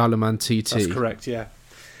the Isle of Man TT. That's correct, yeah.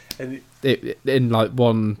 And in like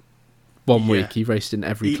one week, he raced in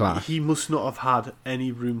every class. He must not have had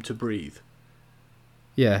any room to breathe.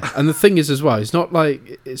 Yeah, and the thing is as well, it's not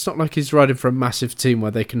like he's riding for a massive team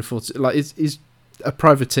where they can afford to, like he's a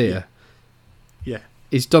privateer. Yeah.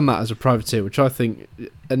 He's done that as a privateer, which I think,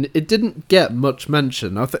 and it didn't get much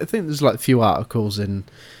mention. I think there's like a few articles in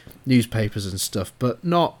newspapers and stuff, but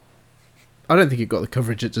not. I don't think it got the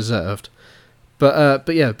coverage it deserved. But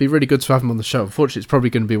yeah, it'd be really good to have him on the show. Unfortunately, it's probably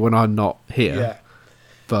going to be when I'm not here. Yeah.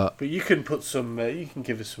 But you can put some. You can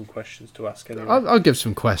give us some questions to ask anyway. I'll give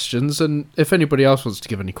some questions, and if anybody else wants to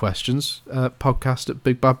give any questions, podcast at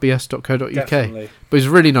bigbadbs.co.uk. Definitely. But he's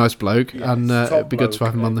a really nice bloke, yeah, and it'd be good to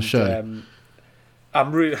have him on the show.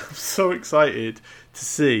 I'm so excited to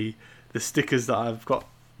see the stickers that I've got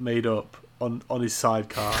made up on his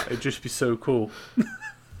sidecar. It'd just be so cool.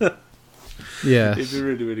 Yeah, it'd be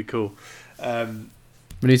really, really cool. We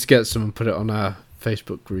need to get some and put it on our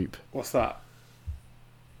Facebook group. What's that?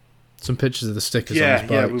 Some pictures of the stickers on his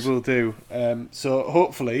bikes. Yeah, we will do. So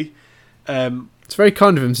hopefully... it's very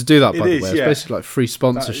kind of him to do that, by the way. It's basically like free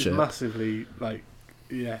sponsorship. That is massively,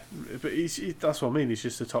 yeah. But that's what I mean. He's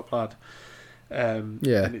just a top lad.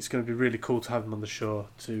 Yeah. And it's going to be really cool to have him on the show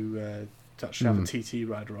to actually have a TT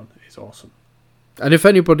rider on. It's awesome. And if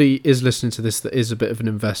anybody is listening to this that is a bit of an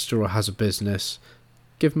investor or has a business,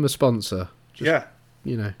 give him a sponsor.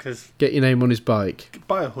 Just, get your name on his bike.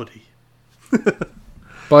 Buy a hoodie.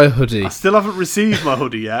 Buy a hoodie. I still haven't received my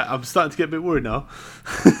hoodie yet. I'm starting to get a bit worried now.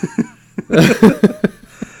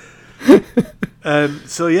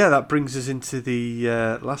 So yeah, that brings us into the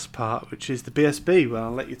last part, which is the BSB. Well,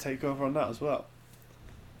 I'll let you take over on that as well.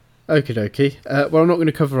 Okie dokie. Well, I'm not going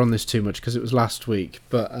to cover on this too much because it was last week,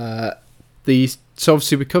 but so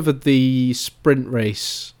obviously we covered the sprint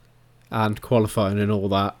race and qualifying and all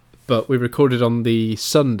that, but we recorded on the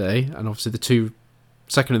Sunday, and obviously the two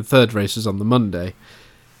second and third races on the Monday.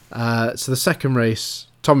 So the second race,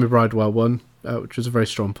 Tommy Bridewell won, which was a very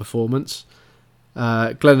strong performance.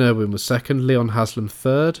 Glenn Irwin was second, Leon Haslam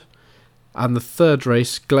third. And the third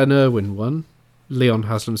race, Glenn Irwin won, Leon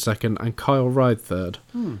Haslam second, and Kyle Ride third.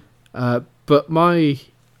 But my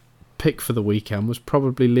pick for the weekend was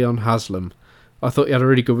probably Leon Haslam. I thought he had a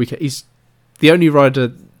really good weekend. He's the only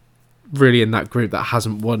rider really in that group that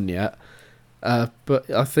hasn't won yet. But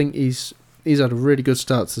I think he's had a really good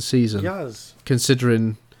start to the season. Yes.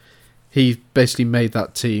 Considering he basically made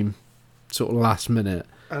that team sort of last minute.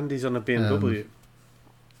 And he's on a BMW.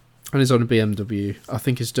 I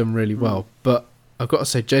think he's done really well. But I've got to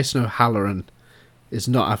say, Jason O'Halloran is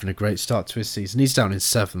not having a great start to his season. He's down in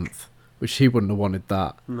 7th, which he wouldn't have wanted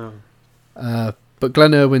that. No. But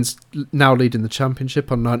Glenn Irwin's now leading the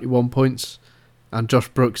championship on 91 points. And Josh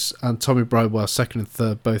Brooks and Tommy Bridewell, second and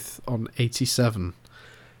third, both on 87.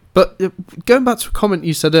 But going back to a comment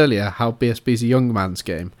you said earlier, how BSB is a young man's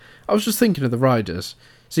game, I was just thinking of the riders.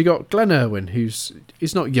 So you got Glenn Irwin, he's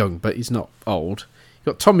not young, but he's not old.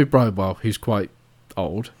 You got Tommy Bridewell, who's quite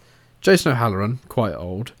old. Jason O'Halloran, quite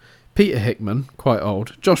old. Peter Hickman, quite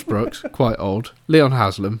old. Josh Brooks, quite old. Leon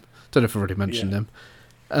Haslam, don't know if I've already mentioned him.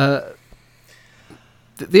 The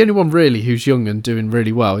only one really who's young and doing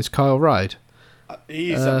really well is Kyle Ride.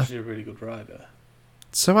 He's actually a really good rider.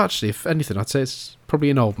 So actually, if anything, I'd say it's probably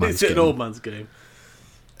an old man's game. It's an old man's game.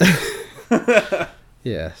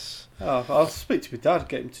 Yes. Oh, I'll speak to my dad,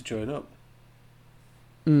 get him to join up.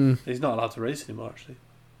 He's not allowed to race anymore, actually.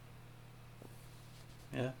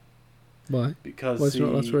 Yeah. Why? Because he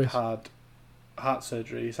had heart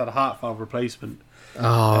surgery. He's had a heart valve replacement.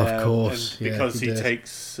 Oh, of course. And because he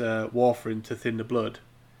takes warfarin to thin the blood,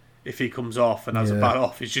 if he comes off and has a bad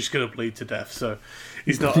off, he's just going to bleed to death. So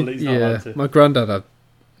he's not allowed to. My granddad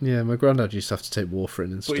used to have to take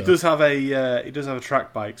warfarin and stuff. But he does have a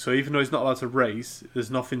track bike. So even though he's not allowed to race,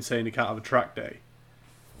 there's nothing saying he can't have a track day.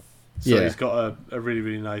 So he's got a really,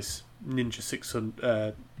 really nice Ninja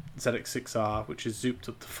 600 ZX6R, which is zooped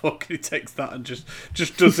up the fuck. And he takes that and just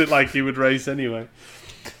does it like he would race anyway.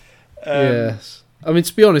 Yes. I mean,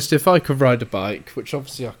 to be honest, if I could ride a bike, which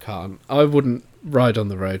obviously I can't, I wouldn't ride on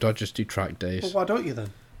the road. I'd just do track days. Well, why don't you then?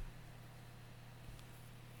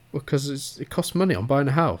 Because it costs money on buying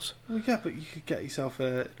a house. Well, yeah, but you could get yourself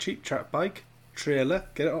a cheap track bike, trailer,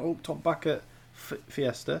 get it hooked on back at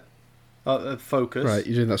Fiesta, Focus. Right,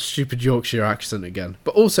 you're doing that stupid Yorkshire accent again.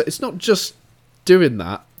 But also, it's not just doing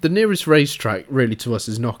that. The nearest racetrack, really, to us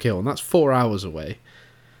is Knockhill, and that's 4 hours away.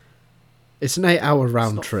 It's an 8-hour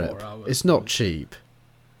round trip. 4 hours. It's not cheap.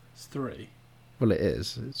 It's 3. Well, it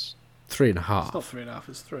is. It's 3.5. It's not 3.5,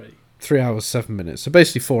 it's 3. 3 hours, 7 minutes. So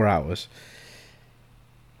basically 4 hours.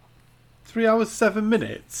 3 hours, 7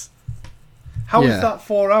 minutes? How is that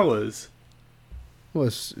 4 hours? Well,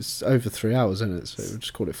 it's over 3 hours, isn't it? So we'll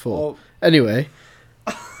just call it 4. Oh. Anyway.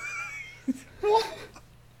 What?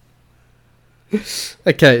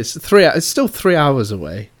 Okay, it's still 3 hours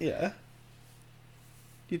away. Yeah.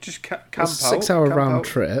 You just camp It's a 6 hour round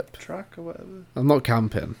trip. Track or whatever. I'm not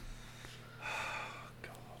camping.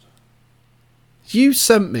 You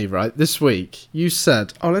sent me, right, this week, you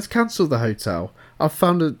said, let's cancel the hotel. I've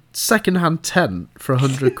found a second-hand tent for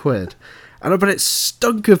 100 quid. And I bet it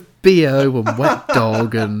stunk of BO and wet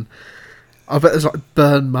dog, and I bet there's like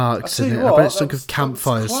burn marks in it. I bet it stunk of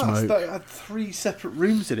campfire smoke. That had 3 separate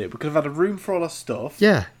rooms in it. We could have had a room for all our stuff.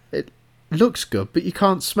 Yeah, it looks good, but you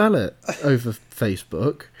can't smell it over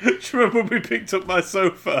Facebook. Do you remember when we picked up my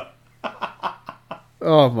sofa?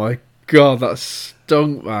 Oh my god, that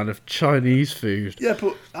stunk, man, of Chinese food. Yeah,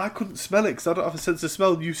 but I couldn't smell it because I don't have a sense of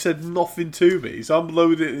smell. You said nothing to me, so I'm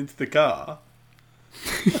loading it into the car.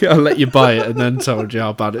 Yeah, I let you buy it and then told you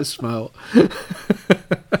how bad it smelled.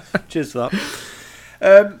 Cheers for that.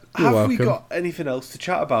 Have welcome. we got anything else to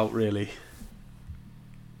chat about, really?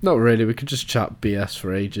 Not really, we could just chat BS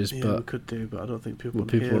for ages, Yeah, but we could do, but I don't think people will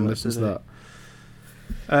want people to hear listen to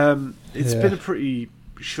that. It's been a pretty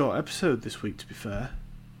short episode this week, to be fair.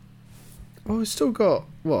 Oh, we've still got,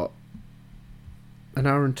 what, an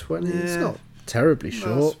hour and 20? Yeah. It's not terribly I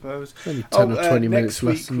short. suppose. Only 10 or 20 minutes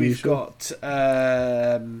less next than week usual. we've got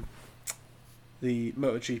the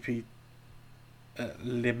MotoGP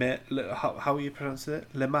how are you pronouncing it?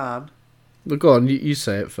 Le Mans. Well, go on, you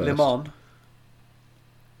say it first. Le Mans.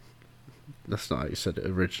 That's not how you said it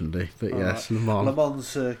originally, but yes, right. Le Mans. Le Mans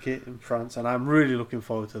circuit in France, and I'm really looking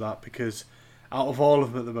forward to that because out of all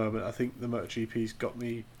of them at the moment, I think the MotoGP's got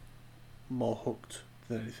me more hooked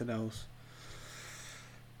than anything else.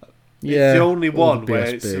 Yeah, it's the only one the where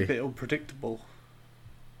BSB. it's a bit unpredictable.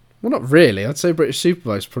 Well, not really. I'd say British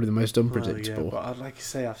Superbike is probably the most unpredictable. Well, yeah, but I'd like to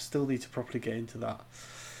say I still need to properly get into that.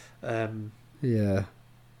 Yeah.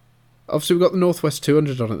 Obviously, we've got the Northwest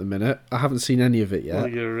 200 on at the minute. I haven't seen any of it yet. Well,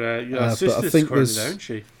 your but sister's I think currently there, isn't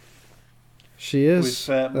she? She is.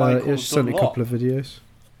 With Michael yeah, she sent a Dunlop. couple of videos.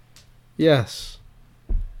 Yes.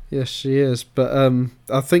 Yes, she is. But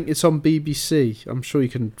I think it's on BBC. I'm sure you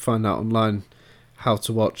can find out online how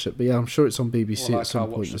to watch it. But yeah, I'm sure it's on BBC at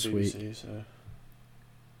some point this week. So.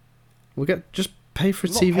 We'll just pay for a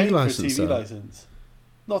I'm not TV paying license. For a TV though. license.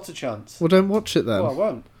 Not a chance. Well, don't watch it then. Well, I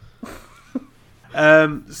won't.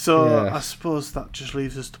 I suppose that just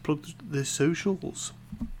leaves us to plug the socials.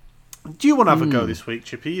 Do you want to have a go this week,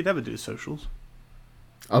 Chippy? You never do socials.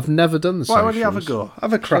 I've never done the socials. Why don't you have a go?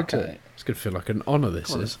 Have a crack at it. It's going to feel like an honour,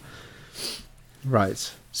 this is.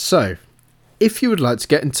 Right. So, if you would like to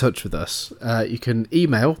get in touch with us, you can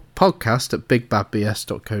email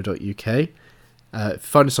podcast@bigbadbs.co.uk.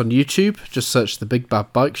 Find us on YouTube. Just search The Big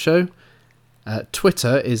Bad Bike Show.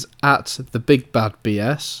 Twitter is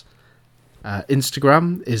 @TheBigBadBS.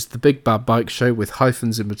 Instagram is The Big Bad Bike Show with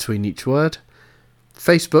hyphens in between each word.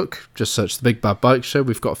 Facebook, just search The Big Bad Bike Show.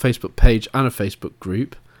 We've got a Facebook page and a Facebook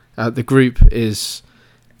group. The group is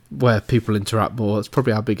where people interact more. It's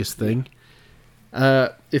probably our biggest thing.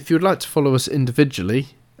 If you would like to follow us individually,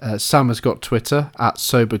 Sam has got Twitter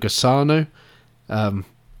 @SoberGasano,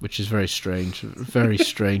 which is very strange. Very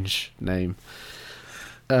strange name.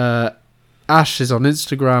 Ash is on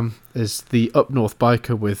Instagram, is the Up North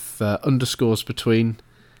Biker with underscores between.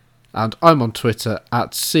 And I'm on Twitter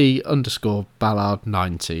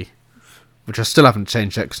 @C_Ballard90, which I still haven't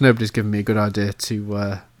changed yet because nobody's given me a good idea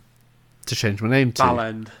to change my name to.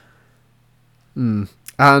 Ballend.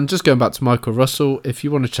 And just going back to Michael Russell, if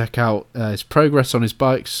you want to check out his progress on his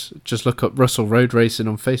bikes, just look up Russell Road Racing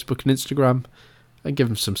on Facebook and Instagram and give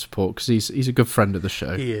him some support because he's a good friend of the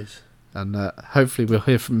show. He is. And hopefully we'll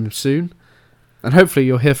hear from him soon. And hopefully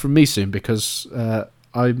you'll hear from me soon because I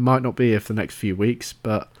might not be here for the next few weeks,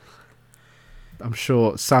 but I'm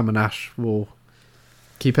sure Sam and Ash will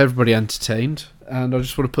keep everybody entertained. And I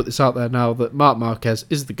just want to put this out there now that Marc Marquez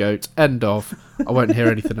is the GOAT. End of. I won't hear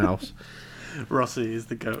anything else. Rossi is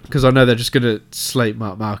the GOAT. Because I know they're just going to slate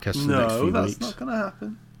Marc Marquez for the next few weeks. No, that's not going to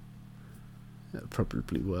happen. It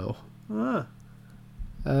probably will. Ah.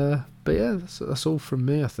 But yeah, that's all from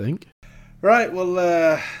me, I think. Right,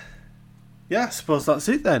 well, yeah, I suppose that's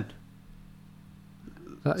it then.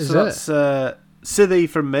 That is so it. That's Sithee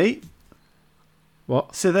from me.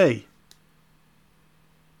 What? Sithee.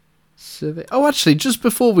 Oh, actually, just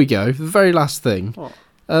before we go, the very last thing. What?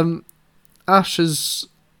 Ash has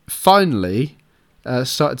finally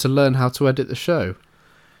started to learn how to edit the show.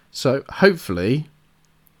 So hopefully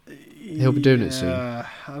he'll be doing it soon. I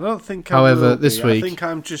don't think However, I will this be. week... I think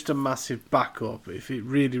I'm just a massive backup. If it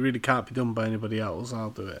really, really can't be done by anybody else,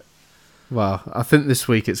 I'll do it. Well, I think this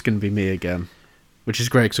week it's going to be me again, which is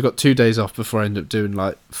great because I got 2 days off before I end up doing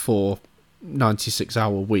like 4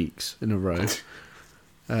 96-hour weeks in a row.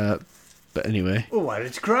 But anyway. Oh, why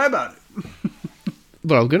did you cry about it?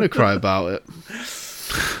 Well, I'm going to cry about it.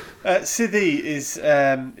 Sithee is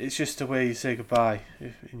it's just a way you say goodbye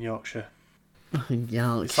in Yorkshire.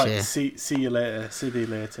 Yorkshire. It's like see you later, Sithee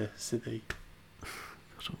later, Sithee.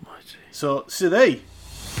 God almighty. So, Sithee.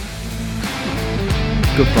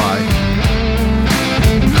 Goodbye.